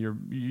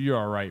 you're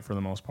all right for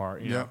the most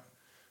part. You know?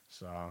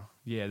 So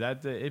yeah, I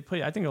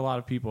think a lot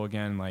of people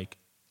again like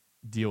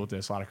deal with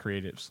this. A lot of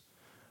creatives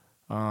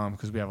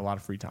because we have a lot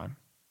of free time.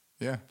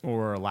 Yeah.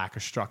 Or a lack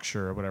of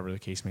structure, or whatever the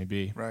case may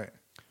be. Right.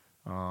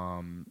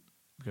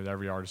 Because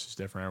every artist is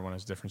different, everyone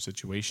has a different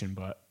situation.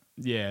 But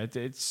yeah,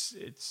 it's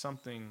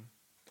something.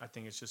 I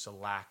think it's just a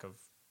lack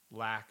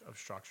of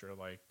structure.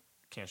 Like,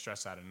 can't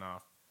stress that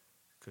enough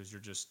because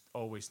you're just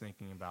always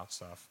thinking about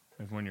stuff.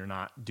 Like when you're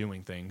not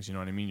doing things, you know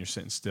what I mean? You're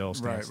sitting still,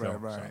 staying still.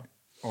 Right.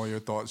 So. All your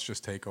thoughts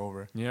just take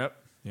over. Yep.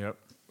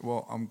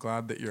 Well, I'm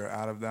glad that you're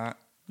out of that.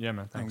 Yeah,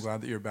 man. Thanks. I'm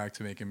glad that you're back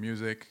to making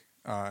music.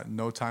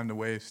 No Time to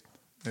Waste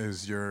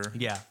is your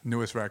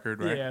newest record,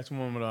 right? Yeah, it's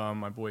one with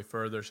my boy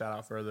Further. Shout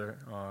out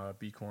Further.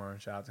 B-Corn.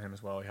 Shout out to him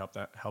as well. He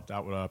helped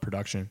out with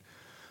production.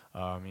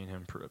 Me and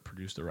him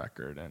produced the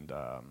record, and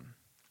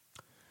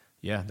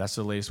that's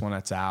the latest one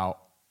that's out.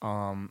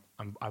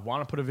 I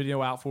want to put a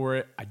video out for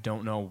it. I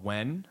don't know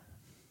when.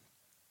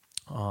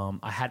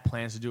 I had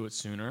plans to do it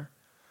sooner,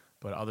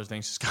 but other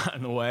things just got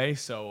in the way.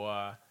 So,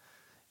 I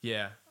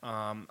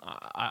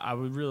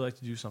would really like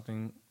to do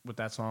something with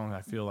that song.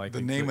 I feel like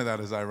the name of that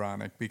is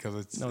ironic because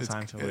it's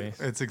time to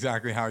waste. It's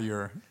exactly how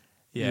you're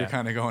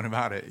kind of going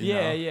about it. You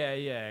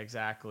know?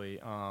 Exactly.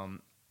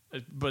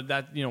 But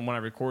that, when I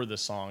recorded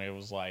this song, it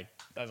was like,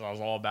 that's what I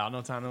was all about.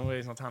 No time to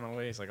waste,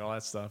 like all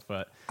that stuff.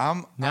 But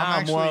I'm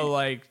more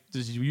like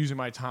just using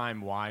my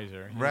time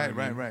wiser.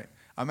 Right.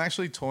 I'm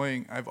actually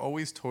toying. I've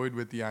always toyed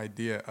with the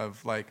idea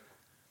of like,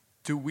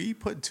 do we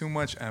put too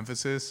much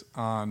emphasis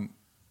on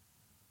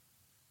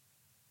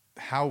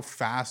how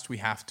fast we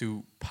have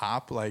to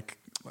pop? The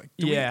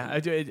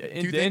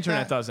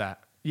internet does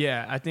that.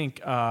 Yeah, I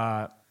think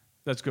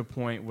that's a good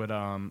point with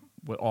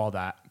all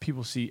that.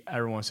 People see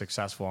everyone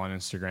successful on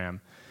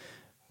Instagram.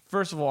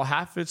 First of all,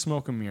 half of it's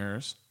smoke and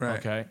mirrors. Right.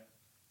 Okay.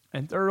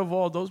 And third of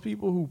all, those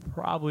people who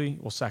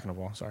second of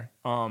all, sorry.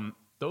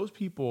 Those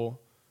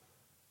people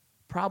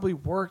probably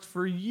worked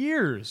for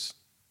years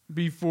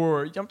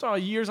before. I'm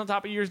talking years on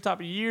top of years on top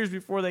of years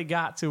before they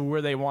got to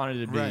where they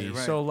wanted to be. Right.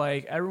 So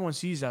like everyone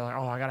sees that like,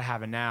 oh, I gotta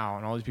have it now,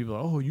 and all these people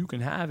are, oh, you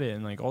can have it,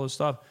 and like all this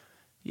stuff.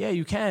 Yeah,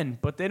 you can,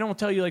 but they don't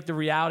tell you like the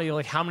reality of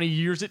like how many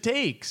years it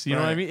takes. You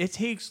know what I mean? It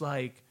takes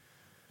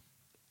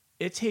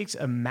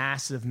a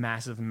massive,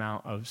 massive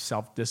amount of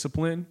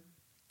self-discipline,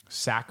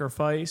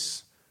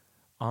 sacrifice,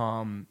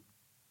 and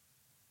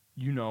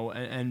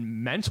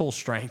mental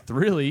strength,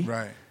 really.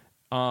 Right.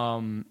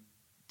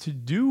 To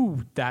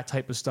do that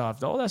type of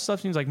stuff. All that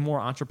stuff seems like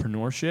more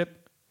entrepreneurship.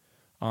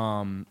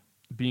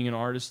 Being an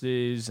artist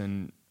is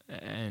and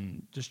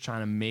just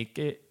trying to make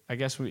it. I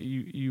guess what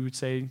you would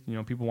say,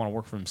 people want to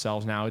work for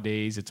themselves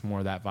nowadays. It's more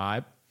of that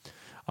vibe.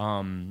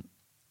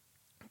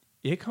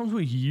 It comes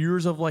with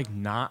years of like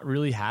not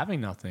really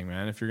having nothing,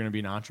 man. If you're going to be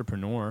an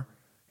entrepreneur,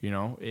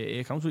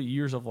 it comes with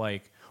years of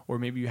like, or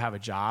maybe you have a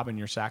job and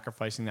you're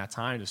sacrificing that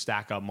time to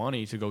stack up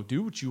money to go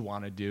do what you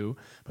want to do.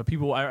 But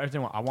people, I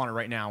want it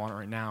right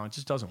now. It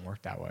just doesn't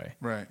work that way.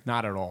 Right.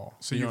 Not at all.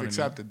 So you've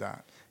accepted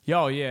that.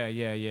 Yo,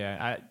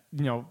 yeah.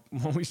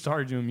 When we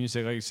started doing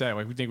music, like you said,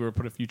 like we think we would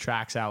put a few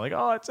tracks out, like,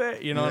 oh, that's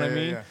it. You know what I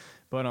mean? Yeah.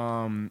 But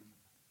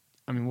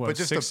what? But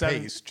just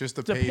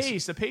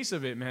the pace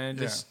of it, man.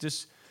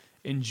 Just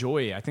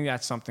enjoy it. I think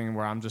that's something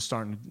where I'm just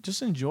starting to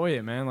just enjoy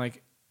it, man.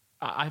 Like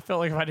I felt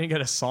like if I didn't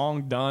get a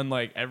song done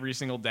like every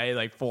single day,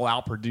 like full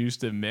out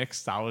produced and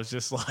mixed, I was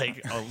just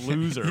like a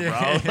loser,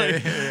 bro.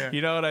 Yeah.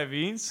 You know what I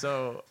mean?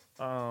 So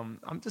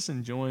I'm just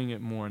enjoying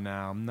it more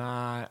now. I'm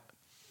not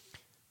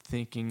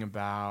thinking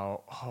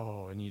about,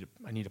 oh, I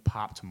need to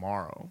pop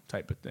tomorrow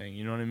type of thing.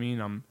 You know what I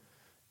mean?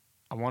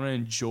 I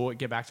want to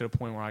get back to the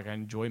point where I can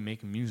enjoy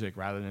making music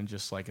rather than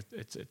just like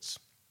it's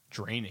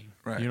draining.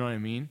 Right. You know what I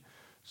mean?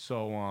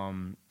 So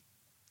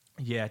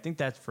I think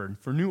that's for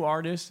new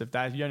artists.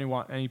 If you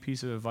want any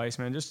piece of advice,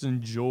 man, just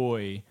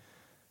enjoy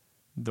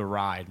the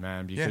ride,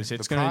 man, because the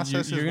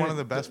process is one of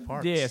the best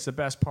parts. Yeah, it's the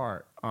best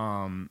part.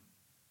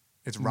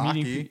 It's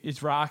rocky.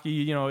 It's rocky.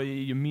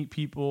 You meet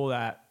people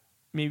that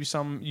maybe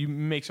you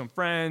make some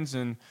friends,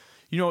 and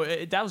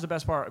that was the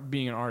best part of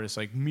being an artist,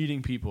 like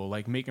meeting people,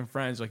 like making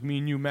friends, like me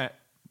and you met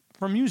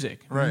from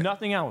music, right?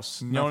 Nothing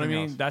else. You know what I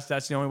mean? That's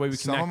the only way we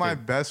connected. Some of my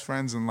best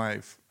friends in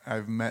life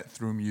I've met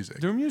through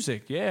music. Through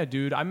music, yeah,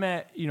 dude. I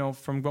met,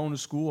 from going to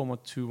school. I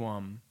went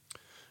to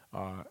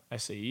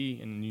SAE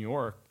in New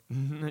York.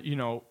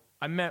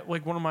 I met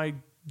like one of my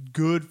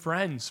good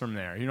friends from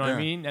there. You know what I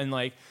mean? And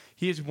like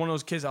he's one of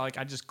those kids that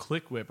I just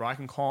click with, bro. I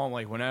can call him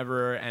like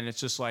whenever, and it's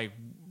just like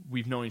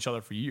we've known each other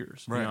for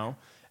years. Right. You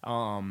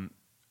know,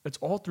 it's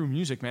all through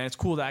music, man. It's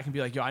cool that I can be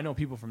like, yo, I know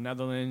people from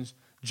Netherlands,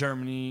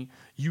 Germany,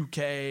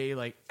 UK,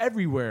 like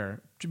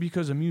everywhere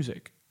because of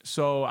music.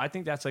 So I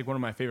think that's like one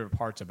of my favorite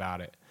parts about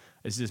it.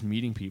 Is just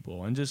meeting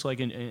people and just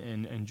like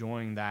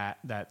enjoying that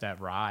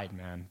ride,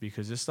 man.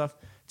 Because this stuff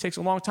takes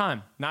a long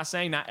time. Not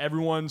saying not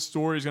everyone's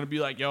story is gonna be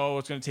like, yo,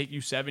 it's gonna take you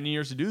 7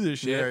 years to do this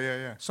shit.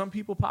 Yeah. Some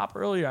people pop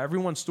earlier.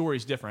 Everyone's story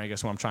is different. I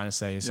guess what I'm trying to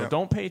say. So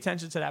don't pay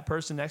attention to that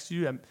person next to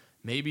you that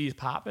maybe is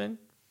popping,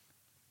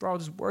 bro.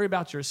 Just worry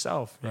about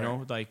yourself. You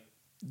know, like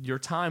your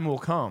time will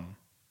come.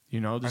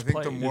 I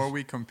think the more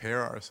we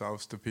compare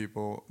ourselves to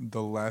people,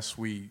 the less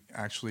we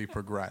actually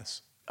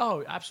progress.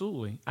 Oh,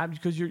 absolutely.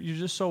 Because you're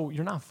just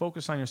you're not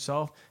focused on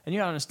yourself, and you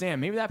gotta understand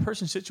maybe that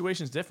person's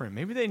situation is different.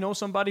 Maybe they know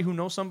somebody who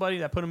knows somebody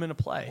that put them into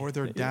play, or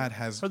their dad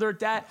has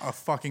a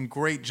fucking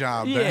great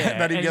job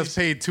that he gets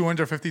paid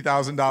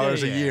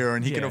 $250,000 a year,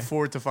 and he can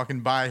afford to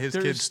fucking buy his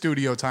kid's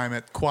studio time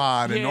at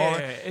Quad and all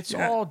that. It's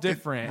all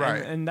different,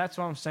 right? And that's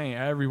what I'm saying.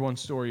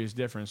 Everyone's story is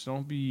different. So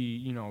don't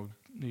be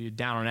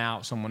down and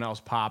out. Someone else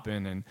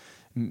popping, and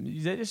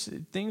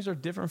things are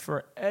different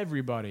for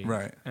everybody,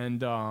 right?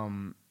 And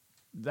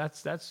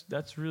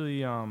that's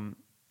really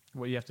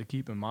what you have to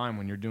keep in mind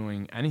when you're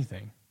doing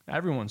anything.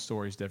 Everyone's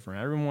story is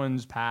different.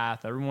 Everyone's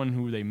path, everyone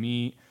who they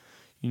meet.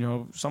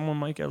 Someone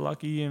might get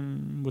lucky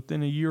and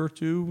within a year or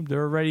two,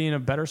 they're already in a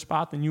better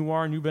spot than you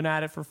are, and you've been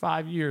at it for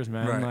 5 years,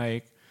 man. Right.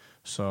 Like,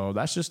 So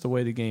that's just the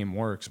way the game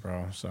works,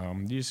 bro. So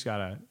you just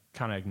gotta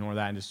kind of ignore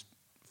that and just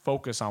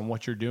focus on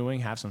what you're doing,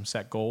 have some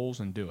set goals,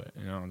 and do it.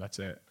 That's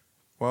it.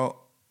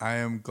 Well, I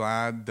am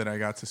glad that I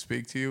got to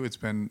speak to you. It's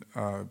been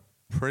a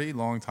pretty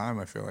long time.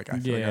 I feel like I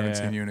haven't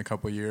seen you in a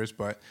couple of years,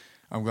 but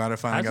I'm glad I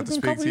finally got to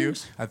speak to you.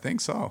 I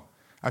think so.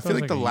 I feel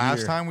like the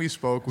last time we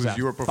spoke was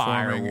you were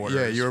performing.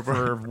 Yeah, you were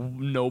for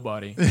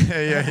nobody.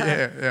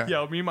 yeah.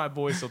 Yo, me and my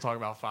boys still talk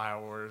about Fire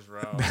Wars,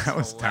 bro. That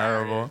was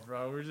terrible,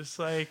 bro. We're just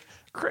like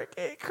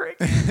cricket, bro.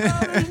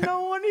 There's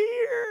no one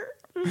here.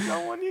 There's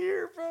no one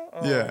here, bro.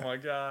 Oh my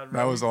god, bro.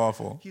 That was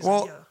awful.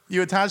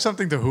 You attach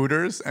something to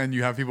Hooters and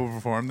you have people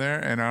perform there,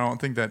 and I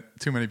don't think that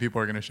too many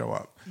people are going to show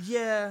up.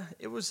 Yeah,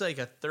 it was like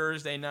a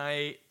Thursday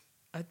night,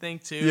 I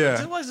think too. Yeah.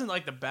 It wasn't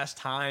like the best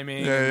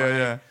timing.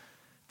 Yeah.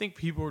 I think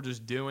people were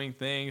just doing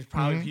things.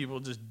 Probably people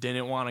just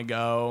didn't want to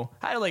go.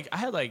 I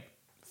had like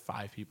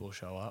 5 people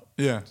show up.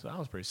 Yeah. So that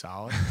was pretty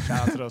solid.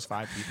 Shout out to those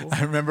 5 people.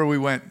 I remember we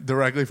went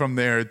directly from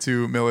there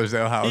to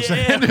Millersdale House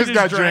and just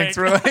got drinks.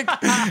 We're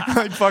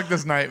like, fuck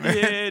this night, man.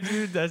 Yeah,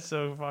 dude, that's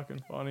so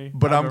fucking funny.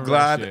 But I'm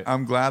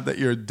glad that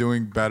you're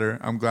doing better.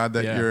 I'm glad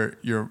that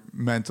you're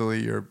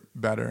mentally you're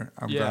better.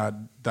 I'm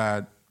glad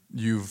that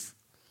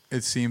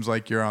it seems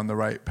like you're on the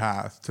right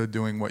path to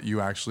doing what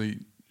you actually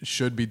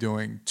should be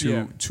doing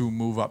to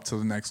move up to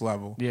the next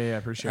level. Yeah,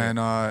 appreciate it.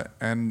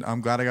 And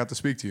I'm glad I got to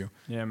speak to you.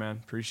 Yeah, man.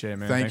 Appreciate it,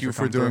 man. Thank you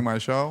for doing my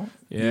show.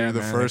 Yeah, you're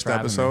the first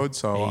episode,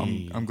 so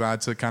hey. I'm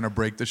glad to kind of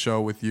break the show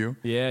with you.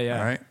 Yeah.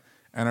 All right.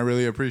 And I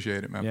really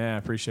appreciate it, man. Yeah,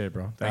 appreciate it,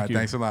 bro. Thank you.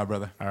 Thanks a lot,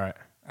 brother. All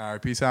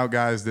right. Peace out,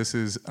 guys. This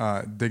is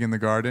Dig in the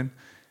Garden,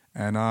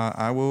 and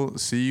I will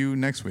see you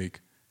next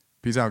week.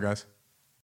 Peace out, guys.